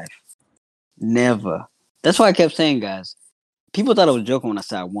my life. Never. That's why I kept saying, guys. People thought I was joking when I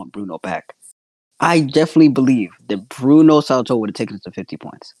said I want Bruno back. I definitely believe that Bruno Salto would have taken us to 50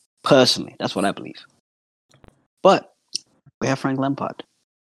 points. Personally, that's what I believe. But we have Frank Lampard.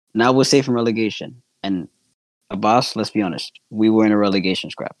 Now we're safe from relegation. And Abbas, let's be honest, we were in a relegation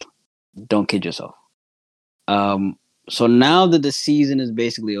scrap. Don't kid yourself. So now that the season is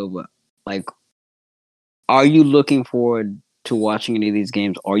basically over, like, are you looking forward to watching any of these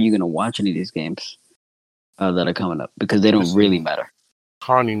games? Are you going to watch any of these games that are coming up? Because they don't really matter.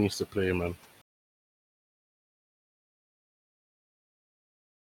 Carney needs to play, man.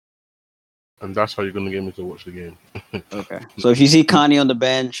 And that's how you're going to get me to watch the game. Okay. So if you see Connie on the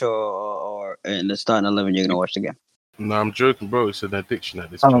bench or in the starting 11, you're going to watch the game. No, I'm joking, bro. It's an addiction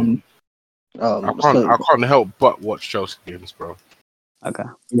at this point. I can't help but watch Chelsea games, bro. Okay.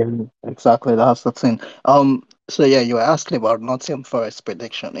 Yeah, exactly. That's the thing. So yeah, you were asking about Nottingham Forest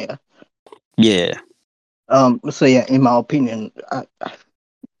prediction, yeah. Yeah. So yeah, in my opinion, I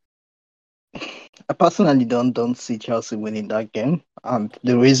personally don't see Chelsea winning that game. And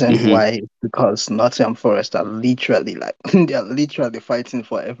the reason why is because Nottingham Forest are literally they're literally fighting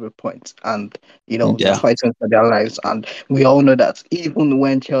for every point, and they're fighting for their lives. And we all know that even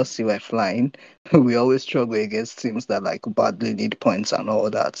when Chelsea were flying, we always struggle against teams that badly need points and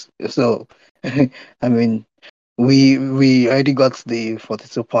all that. So, I mean, we already got the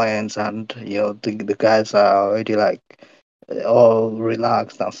 42 points, and the guys are already all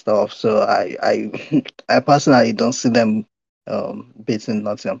relaxed and stuff. So I I personally don't see them beating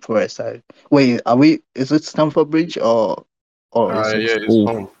Nottingham Forest. Wait, are we? Is it Stamford Bridge or is it Yeah, it's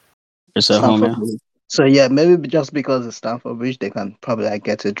home. It's at home, yeah. Bridge? So yeah, maybe just because it's Stamford Bridge, they can probably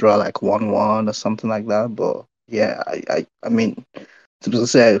get a draw 1-1 or something like that. But yeah, I mean, to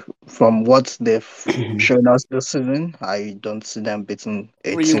say from what they've shown us this season, I don't see them beating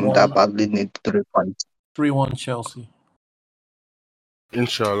a team that 3-1. badly need 3 points. 3-1 Chelsea.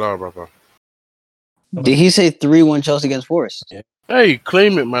 Inshallah, brother. Did he say 3-1 Chelsea against Forest? Yeah. Hey,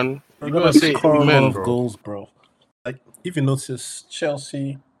 claim it, man. You gotta say score a lot amen, of bro. goals, bro. If you notice,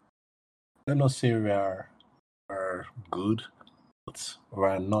 Chelsea, let not say we are good, but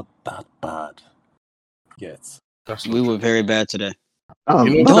we're not that bad yet. We were very bad today.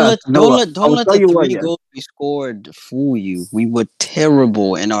 You Don't let the you 3 goals we scored fool you. We were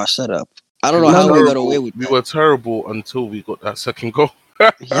terrible in our setup. I don't know how we got away with that. We were terrible until we got that second goal.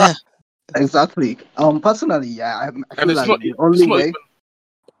 Yeah. Exactly. Personally, yeah, I feel it's the only way.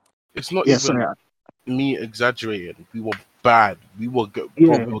 It's not even me exaggerating. We were bad. We were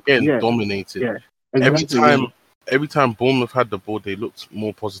getting dominated. Yeah, exactly, every time Bournemouth had the ball, they looked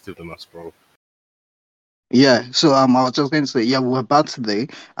more positive than us, bro. Yeah, so I was just going to say, yeah, we're back today,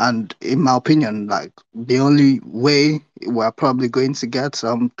 and in my opinion, like the only way we're probably going to get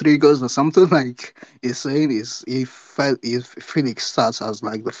 3 goals or something like is saying is if Felix starts as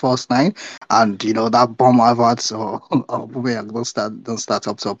like the first nine, and that bomb Havertz or Aubameyang don't start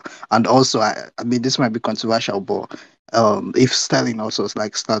up top, and also I mean this might be controversial, but if Sterling also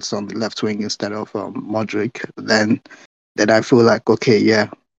like starts on the left wing instead of Modric, then I feel like okay, yeah,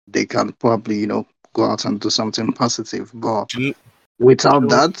 they can probably go out and do something positive. But Do you, do you without know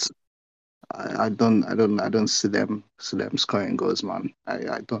what? that, I don't see them scoring goals, man.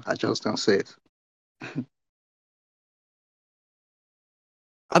 I just don't see it.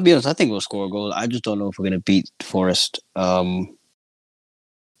 I'll be honest. I think we'll score a goal. I just don't know if we're gonna beat Forest. Because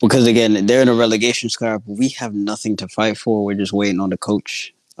again, they're in a relegation scrap. We have nothing to fight for. We're just waiting on the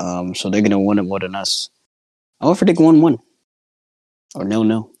coach. So they're gonna want it more than us. I would predict 1-1 or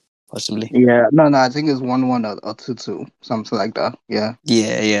 0-0, possibly. Yeah, no, I think it's 1-1 or 2-2, something like that. Yeah,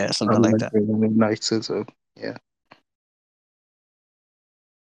 Yeah, something like that. nice 2-2. Yeah.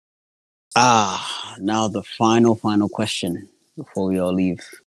 Now the final question before we all leave: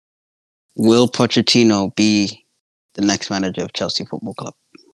 will Pochettino be the next manager of Chelsea Football Club?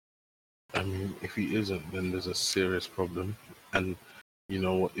 I mean, if he isn't, then there's a serious problem. And you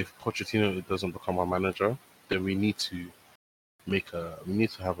know what? If Pochettino doesn't become our manager, then we need to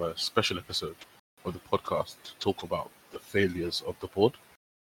have a special episode of the podcast to talk about the failures of the board.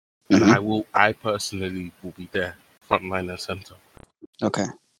 And Mm-hmm. I personally will be there, front line and center. Okay,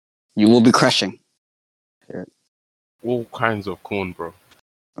 you will be crushing. All kinds of corn, bro.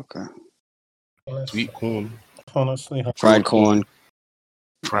 Okay, Sweet corn, Honestly, fried grilled corn,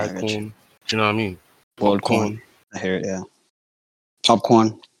 fried corn. Do you know what I mean? boiled Popcorn. corn. I hear it. Yeah,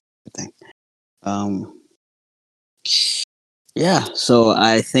 popcorn. I think. Um, Yeah, so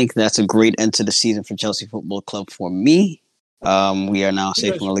I think that's a great end to the season for Chelsea Football Club for me. We are now you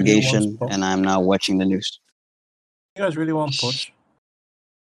safe guys from really want relegation, and I'm now watching the news. you guys really want Poch?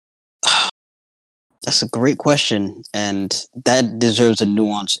 That's a great question, and that deserves a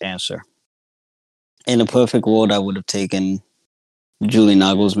nuanced answer. In a perfect world, I would have taken Julian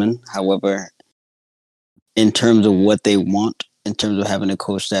Nagelsmann. However, in terms of what they want, in terms of having a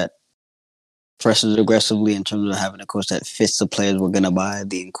coach that presses aggressively, in terms of having a coach that fits the players we're going to buy,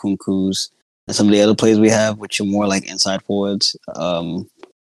 the Nkunkus, and some of the other players we have, which are more like inside forwards,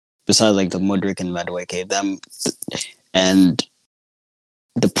 besides like the Mudryk and Madueke, them, and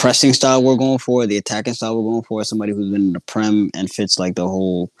the pressing style we're going for, the attacking style we're going for, somebody who's been in the Prem and fits like the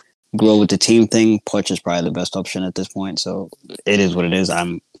whole grow with the team thing. Poch is probably the best option at this point. So it is what it is. That's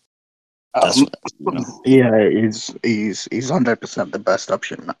Um, you know. yeah, he's 100% the best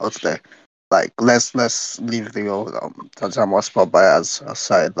option out there. Like let's leave the old Tottenham Hotspur bias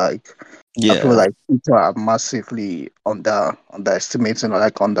aside. Like I feel Yeah. like people are massively underestimating or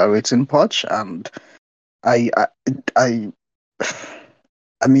like underrating Poch, and I I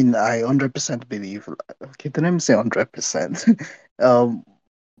I mean I 100% believe. Okay, let me say 100%. um,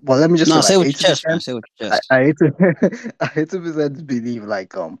 well, let me just say No, say like with your chest, man. 80%. Say with your I chest. I 80, I 80% believe like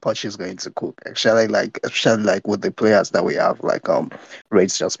Poch is going to cook. Especially like with the players that we have, like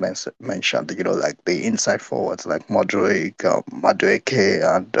Wraith just mentioned, like the inside forwards like Modric, Madueke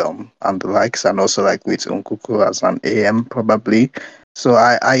and the likes, and also like with Nkuku as an AM probably. So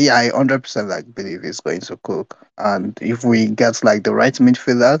I 100% like believe he's going to cook. And if we get like the right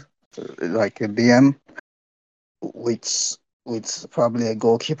midfielder, like a DM with probably a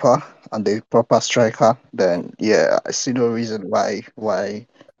goalkeeper and a proper striker, then yeah, I see no reason why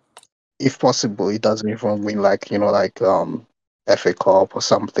if possible he doesn't even win like FA Cup or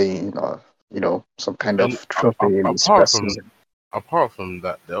something, or some kind And of trophy in his apart first from season.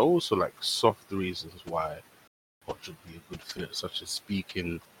 that, there are also like soft reasons why Poch would be a good fit, such as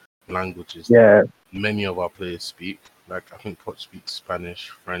speaking languages that Yeah, many of our players speak. Like I think Poch speaks Spanish,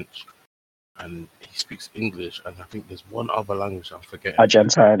 French, and he speaks English, and I think there's one other language I'm forgetting.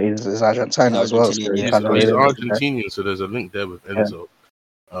 Argentine is He's Argentine as well, so Argentinian, he yeah. can He's really Argentinian. Argentinian, so there's a link there with yeah, Enzo.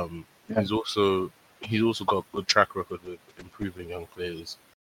 yeah. He's also got a good track record with improving young players,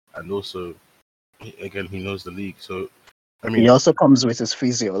 and also again he knows the league. So I He mean, also comes with his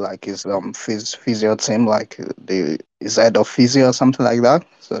physio, like his physio team, like the his head of physio or something like that.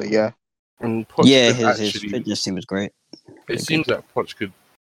 So yeah. and Poch Yeah, could his actually. fitness team is great. It Very good. seems that Poch could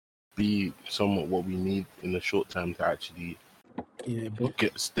be somewhat what we need in the short term to actually Yeah, but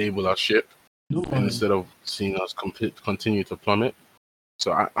get stable our ship no one. instead of seeing us continue to plummet.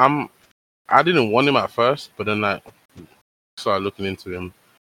 So I didn't want him at first, but then I started looking into him.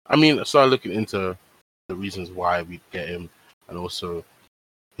 I started looking into the reasons why we get him, and also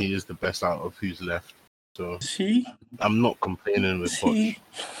he is the best out of who's left. So See, I'm not complaining with Poch.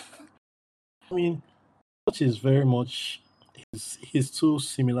 I mean, Poch is very much he's too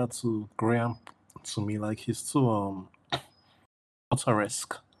similar to Graham to me. Like he's too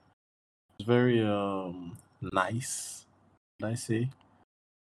Potter-esque. He's very nice. Did I say?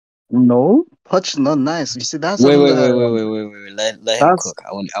 No, Poch not nice. You see, that's Wait, something wait, wait, that wait, wait, wait, wait. Let him that's cook.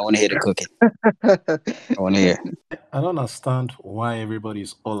 I want to hear the cooking. I want to hear. I don't understand why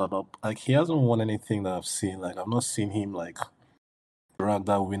everybody's all about like he hasn't won anything that I've seen. Like I've not seen him like drag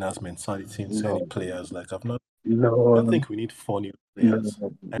that winner's mentality into any no, players. Like I've not I don't no, think we need 4 new players.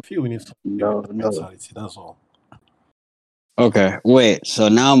 no, I feel we need some no, winner's no. mentality, that's all. Okay, wait. So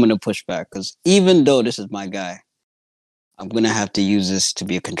now I'm gonna push back because even though this is my guy, I'm gonna have to use this to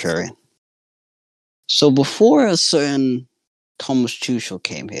be a contrarian. So before a certain Thomas Tuchel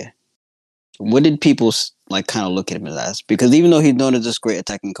came here, what did people like kind of look at him as? Because even though he's known as this great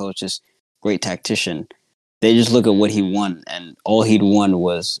attacking coach, this great tactician, they just look at what he won, and all he'd won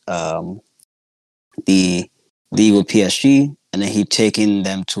was the league with PSG, and then he'd taken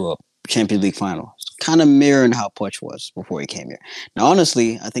them to a Champions League final. Kind of mirroring how Poch was before he came here. Now,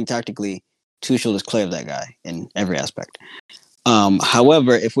 honestly, I think tactically, Tuchel is clear of that guy in every aspect.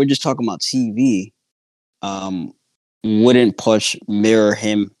 However, if we're just talking about TV, wouldn't Poch mirror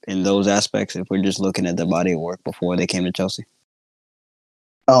him in those aspects if we're just looking at the body of work before they came to Chelsea?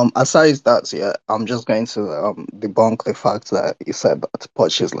 Aside that, yeah, I'm just going to debunk the fact that you said that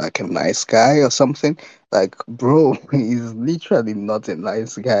Poch is like a nice guy or something. Like, bro, he's literally not a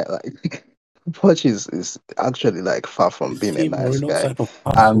nice guy. Like, Poch is actually like far from Is being a he nice Moreno guy. type of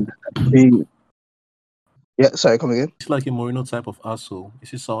asshole? And the yeah, sorry, come again. He's like a Moreno type of asshole.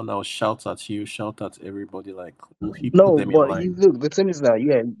 Is he someone that will shout at you, shout at everybody? Like, will he put No, them in but you line? look, the thing is that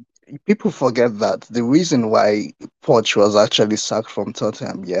yeah, people forget that the reason why Poch was actually sacked from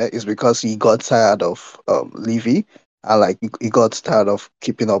Tottenham, yeah, is because he got tired of Levy, and like he got tired of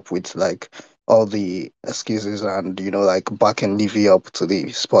keeping up with like all the excuses and like backing Levy up to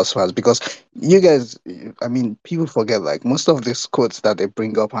the sports fans because you guys, I mean, people forget like most of these quotes that they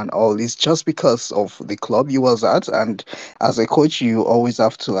bring up and all is just because of the club you was at, and as a coach, you always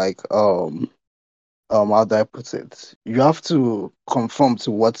have to like how do I put it? You have to conform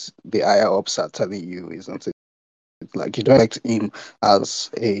to what the higher ups are telling you, isn't it? Like you don't elect him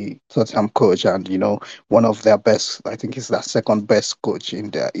as a Tottenham coach and one of their best, I think he's their second best coach in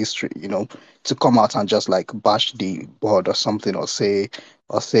their history, to come out and just like bash the board or something or say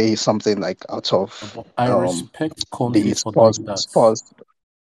something like out of But I respect Conte the for Spurs doing that. Spurs.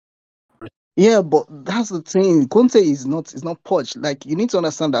 Yeah, but that's the thing. Conte is not Poch. Like you need to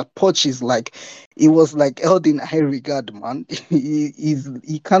understand that Poch is like he was like held in high regard, man.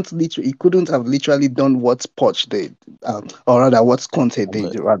 He can't literally he couldn't have literally done what Poch did, or rather what Conte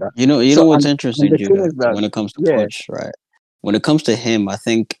did But rather. you know So what's and interesting, the thing Judah, is that when it comes to yeah, Poch, right? When it comes to him, I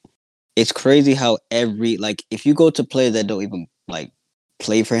think it's crazy how every like if you go to players that don't even like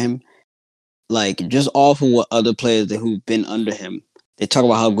play for him, like just off of what other players who've been under him, they talk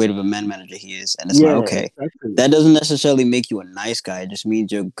about how great of a man manager he is, and it's like yeah, okay, exactly. that doesn't necessarily make you a nice guy. It just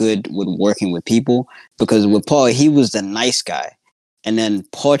means you're good with working with people. Because with Paul, he was the nice guy, and then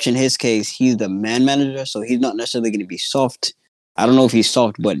Poch in his case, he's the man manager, so he's not necessarily going to be soft. I don't know if he's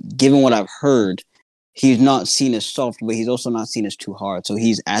soft, but given what I've heard, he's not seen as soft, but he's also not seen as too hard. So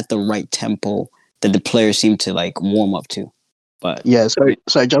he's at the right tempo that the players seem to like warm up to. But Yeah, sorry,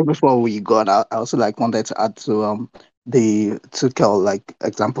 just before we go on, I also like wanted to add to the Tuchel like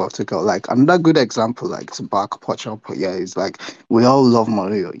example of Tuchel. Like another good example, like to back Poch up, yeah, is like we all love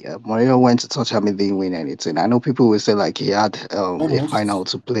Mourinho. Yeah, Mourinho went to Tottenham and didn't win anything. I know people will say like he had a final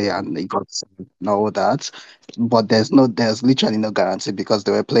Almost. to play and he got and all that, but there's literally no guarantee because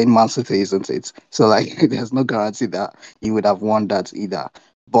they were playing Man City, isn't it? So like there's no guarantee that he would have won that either.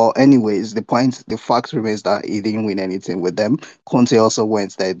 But anyways, the fact remains that he didn't win anything with them. Conte also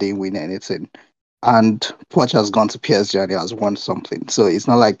went there, didn't win anything. And Poch has gone to PSG and he has won something. So it's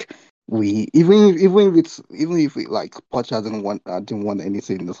not like we even if we like Poch hasn't won didn't won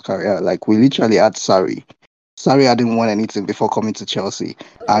anything in his career. Like we literally had Sarri. Sarri hadn't won anything before coming to Chelsea. He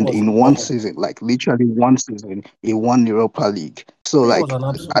And was a in one bum. season, like literally one season, he won Europa League. So He was like an I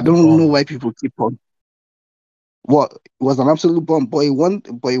absolute don't know bum. why people keep on what it was an absolute bomb. But he won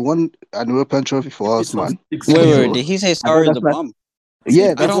an European trophy for It's us, not man. six wait, So did season. he say I don't sorry is a understand. bum?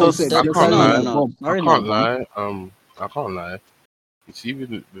 Yeah, I that's what he don't. said. I He said That's can't Sarri is no, a lie. no. bomb. I Sorry is not a can't bum. lie. I can't lie. It's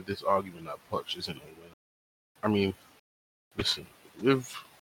even with this argument that Poch isn't a winner. I mean, listen, with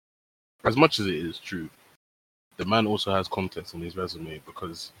as much as it is true, the man also has context in his resume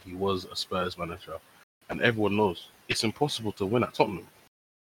because he was a Spurs manager, and everyone knows it's impossible to win at Tottenham.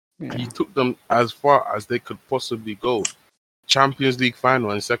 He took them as far as they could possibly go. Champions League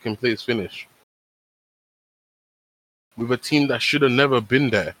final and second place finish. With a team that should have never been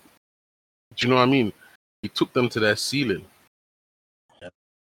there. Do you know what I mean? He took them to their ceiling.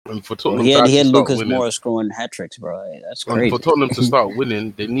 And for Tottenham he to had actually start Lucas winning, Moura scoring hat tricks, bro. That's and crazy. for Tottenham to start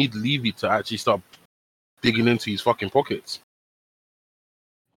winning, they need Levy to actually start digging into his fucking pockets.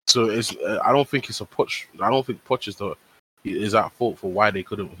 So it's I don't think it's a Poch. I don't think Poch is at fault for why he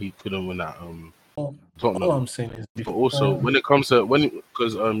couldn't win that Tottenham. All I'm saying is, But also when it comes to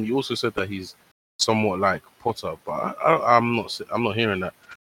because you also said that he's somewhat like Potter, but I'm not hearing that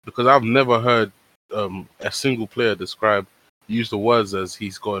because I've never heard a single player use the words as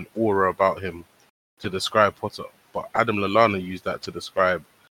he's got an aura about him to describe Potter. But Adam Lallana used that to describe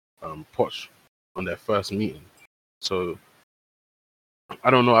Poch on their first meeting. So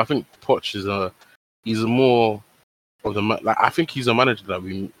I don't know. I think Poch he's more of the like. I think he's a manager that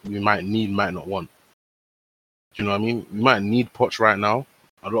we might need, might not want. Do you know what I mean? We might need Poch right now.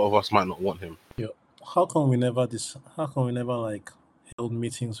 A lot of us might not want him. yeah, how come we never like held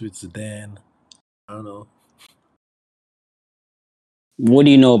meetings with Zidane? I don't know. What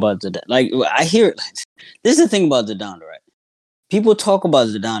do you know about Zidane? Like, I hear this is the thing about Zidane, right? People talk about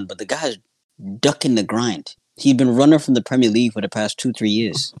Zidane, but the guy's ducking the grind. He's been running from the Premier League for the past 2-3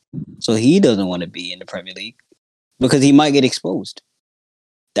 years, so he doesn't want to be in the Premier League because he might get exposed.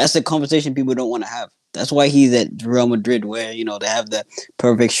 That's the conversation people don't want to have. That's why he's at Real Madrid, where they have the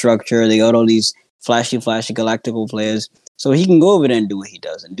perfect structure. They got all these flashy galactical players, so he can go over there and do what he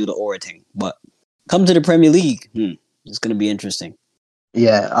does and do the aura thing. But come to the Premier League, it's going to be interesting.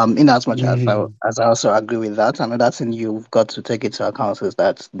 Yeah, in as much as I also agree with that, another thing you've got to take into account is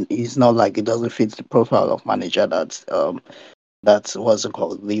that it's not like it doesn't fit the profile of manager that's what's it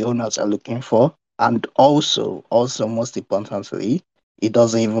called the owners are looking for, and also most importantly, it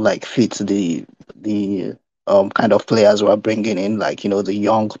doesn't even like fit the kind of players we're bringing in, like the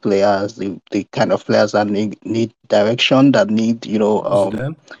young players, the kind of players that need direction, that need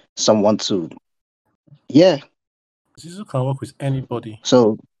Zidane, someone to yeah. Zizou can work with anybody.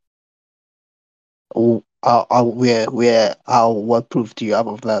 So what proof do you have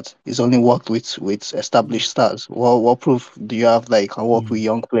of that? He's only worked with established stars. What proof do you have that he can work with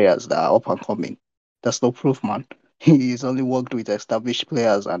young players that are up and coming? There's no proof, man. He's only worked with established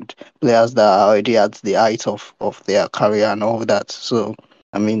players and players that are already at the height of their career and all that. So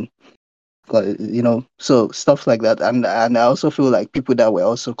I mean, so stuff like that, and I also feel like people that were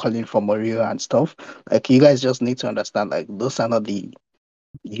also calling for Mourinho and stuff, like you guys just need to understand, like those are not the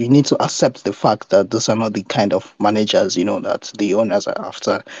you need to accept the fact that those are not the kind of managers that the owners are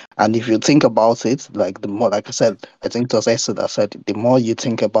after. And if you think about it, like the more, like I said, I think it was Esther that said, the more you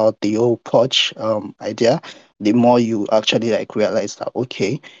think about the old Poch idea, the more you actually like realize that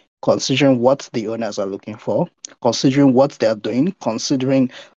okay, considering what the owners are looking for, considering what they're doing,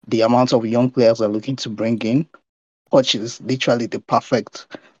 considering the amount of young players they're looking to bring in, Poch is literally the perfect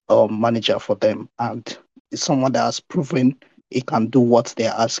manager for them, and it's someone that has proven he can do what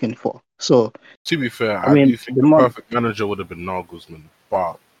they're asking for. So, To be fair, I I mean, do think the perfect manager would have been Nagelsmann,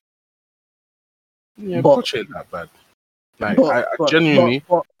 but Poch ain't that bad. Like I genuinely,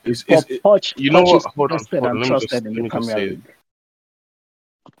 Poch, you know what? Hold on. Let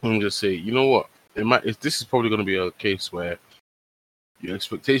Let me just say, you know what? This is probably going to be a case where your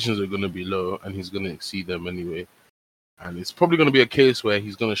expectations are going to be low, and he's going to exceed them anyway. And it's probably going to be a case where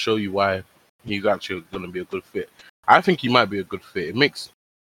he's going to show you why he's actually going to be a good fit. I think he might be a good fit. It makes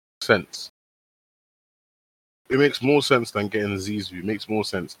sense. It makes more sense than getting Zizou. It makes more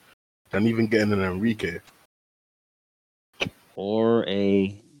sense than even getting an Enrique. Or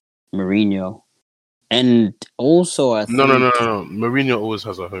a Mourinho. And also, I think... No. Mourinho always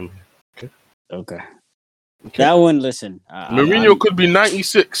has a home here. Okay. That one, listen. Mourinho could be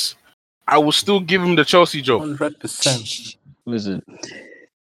 96. I will still give him the Chelsea job. 100%. Listen.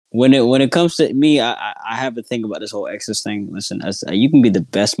 When it comes to me, I have to think about this whole Exodus thing. Listen, you can be the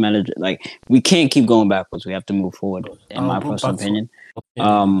best manager. Like, we can't keep going backwards. We have to move forward, in my personal opinion.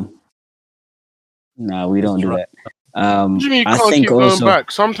 No, we don't do that. You I can't think keep also, going back.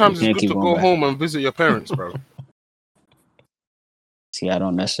 Sometimes it's good to go home and visit your parents, bro. See, I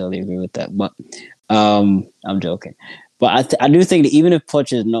don't necessarily agree with that, but I'm joking. But I do think that even if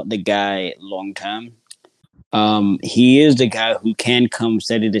Poch is not the guy long term, he is the guy who can come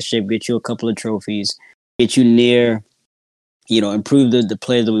steady the ship, get you a couple of trophies, get you near, improve the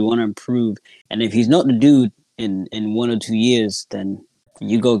players that we want to improve. And if he's not the dude in 1 or 2 years, then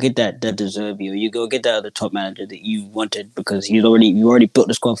you go get that deserve you. You go get that other top manager that you wanted because you already built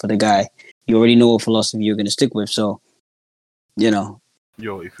the squad for the guy. You already know what philosophy you're going to stick with. So, Yeah,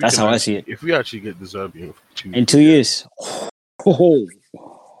 Yo, if we That's can how I actually, see it. if we actually get the Zerbi In 2 years.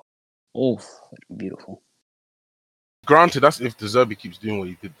 Oh, beautiful. Granted, that's if the Zerbi keeps doing what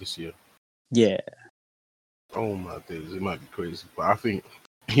he did this year. Yeah. Oh my days, it might be crazy, but I think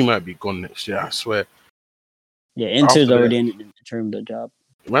he might be gone next year. I swear. Yeah, Inter's After already that- in term the job.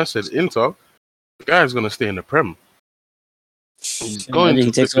 Man said Inter, the guy's gonna stay in the Prem. He's going Imagine to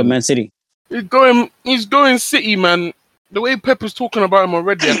he takes over flipping- Man City. He's going City, man. The way Pep is talking about him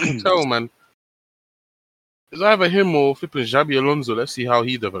already, I can tell, man. It's either him or flipping Xabi Alonso. Let's see how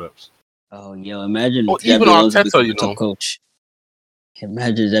he develops. Oh, yo, imagine Or if even Xabi Alonso Arteta, becomes you the top know. coach.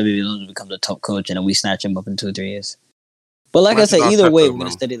 Imagine Xabi Alonso becomes the top coach and then we snatch him up in 2 or 3 years. But like Imagine I said, either Arteta, way, we're man.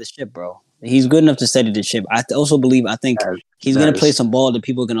 gonna steady the ship, bro. He's good enough to steady the ship. I also believe. I think he's gonna play some ball that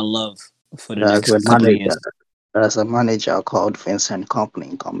people are gonna love for the next couple of years. There's a manager called Vincent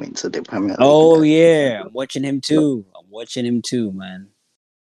Kompany coming to the Premier League. Oh yeah, I'm watching him too. Man.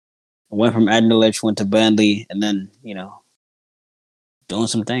 I went from Anderlecht, went to Burnley, and then doing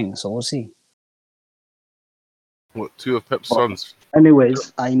some things. So we'll see. What, two of Pep's sons?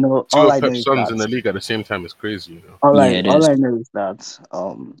 Anyways, I know Two all of I know Pep's is sons that in the league at the same time is crazy, you know. all it is. I know is that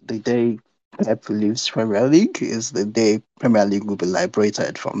the day Pep leaves Premier League is the day Premier League will be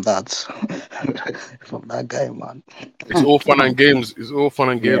liberated from that from that guy, man. It's all fun and games. It's all fun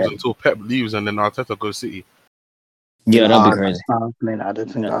and games Yeah. until Pep leaves and then Arteta goes City. Yeah, that'd be Nah, crazy. that's not happening. I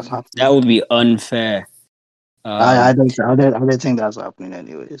don't think that's happening. That would be unfair. I don't think that's happening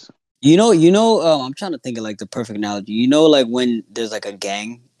anyways. I'm trying to think of like the perfect analogy. Like when there's like a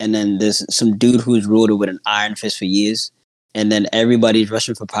gang and then there's some dude who's ruled with an iron fist for years, and then everybody's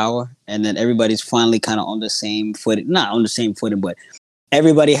rushing for power, and then everybody's finally kind of on the same footing. Not on the same footing, but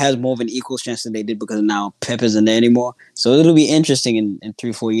everybody has more of an equal chance than they did because now Pep isn't there anymore. So it'll be interesting in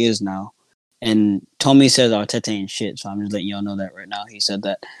 3-4 years now. And Tomi says Arteta ain't shit, so I'm just letting y'all know that right now. He said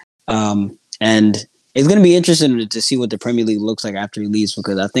that. And it's going to be interesting to see what the Premier League looks like after he leaves,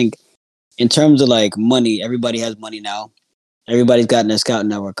 because I think in terms of like money, everybody has money now. Everybody's gotten their scout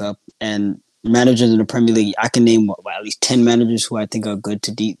network up, and managers in the Premier League, I can name at least 10 managers who I think are good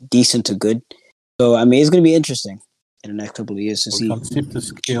to decent to good. So I mean, it's going to be interesting in the next couple of years to see can tip the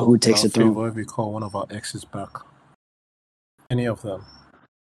scale who takes it through. if we call one of our exes back. Any of them?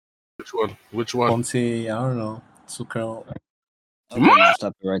 Which one? Conte, I don't know. Tuchel. Okay, now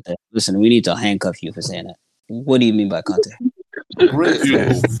stop it right there. Listen, we need to handcuff you for saying that. What do you mean by Conte?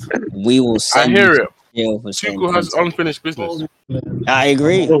 We will I send hear you it. to jail for saying Tuchel has Conte. unfinished business. I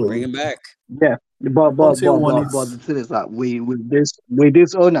agree. Bring him back. Yeah, but Conte won it. the thing is that with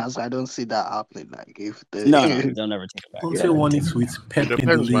these owners, I don't see that happening. Like if the No, they'll never take it back. Conte won it with Pep in the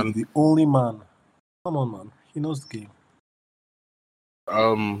Depends, league, man. the only man. Come on, man. He knows the game.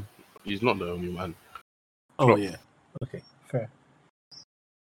 He's not the only man. Oh, Klopp. yeah. Okay, fair.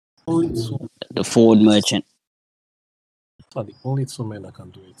 Only two The Ford merchant. are the only two men that can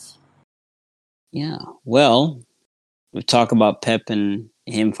do it. Yeah. Well, we talk about Pep and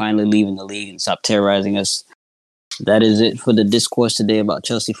him finally leaving the league and stop terrorizing us. That is it for the discourse today about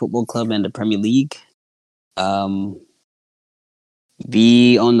Chelsea Football Club and the Premier League.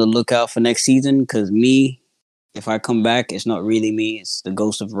 Be on the lookout for next season, because if I come back, it's not really me. It's the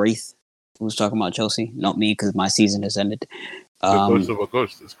ghost of Wraith who's talking about Chelsea, not me, because my season has ended. The ghost of a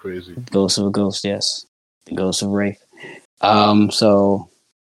ghost is crazy. Ghost of a ghost, yes. The ghost of Wraith. So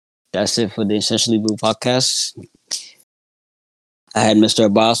that's it for the Essentially Blue podcast. I had Mr.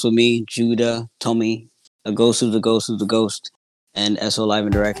 Abbas with me, Judah, Tomi, a ghost of the ghost of the ghost, and SO Live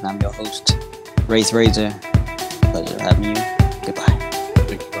and Direct, and I'm your host, Wraith Razor. Pleasure having you.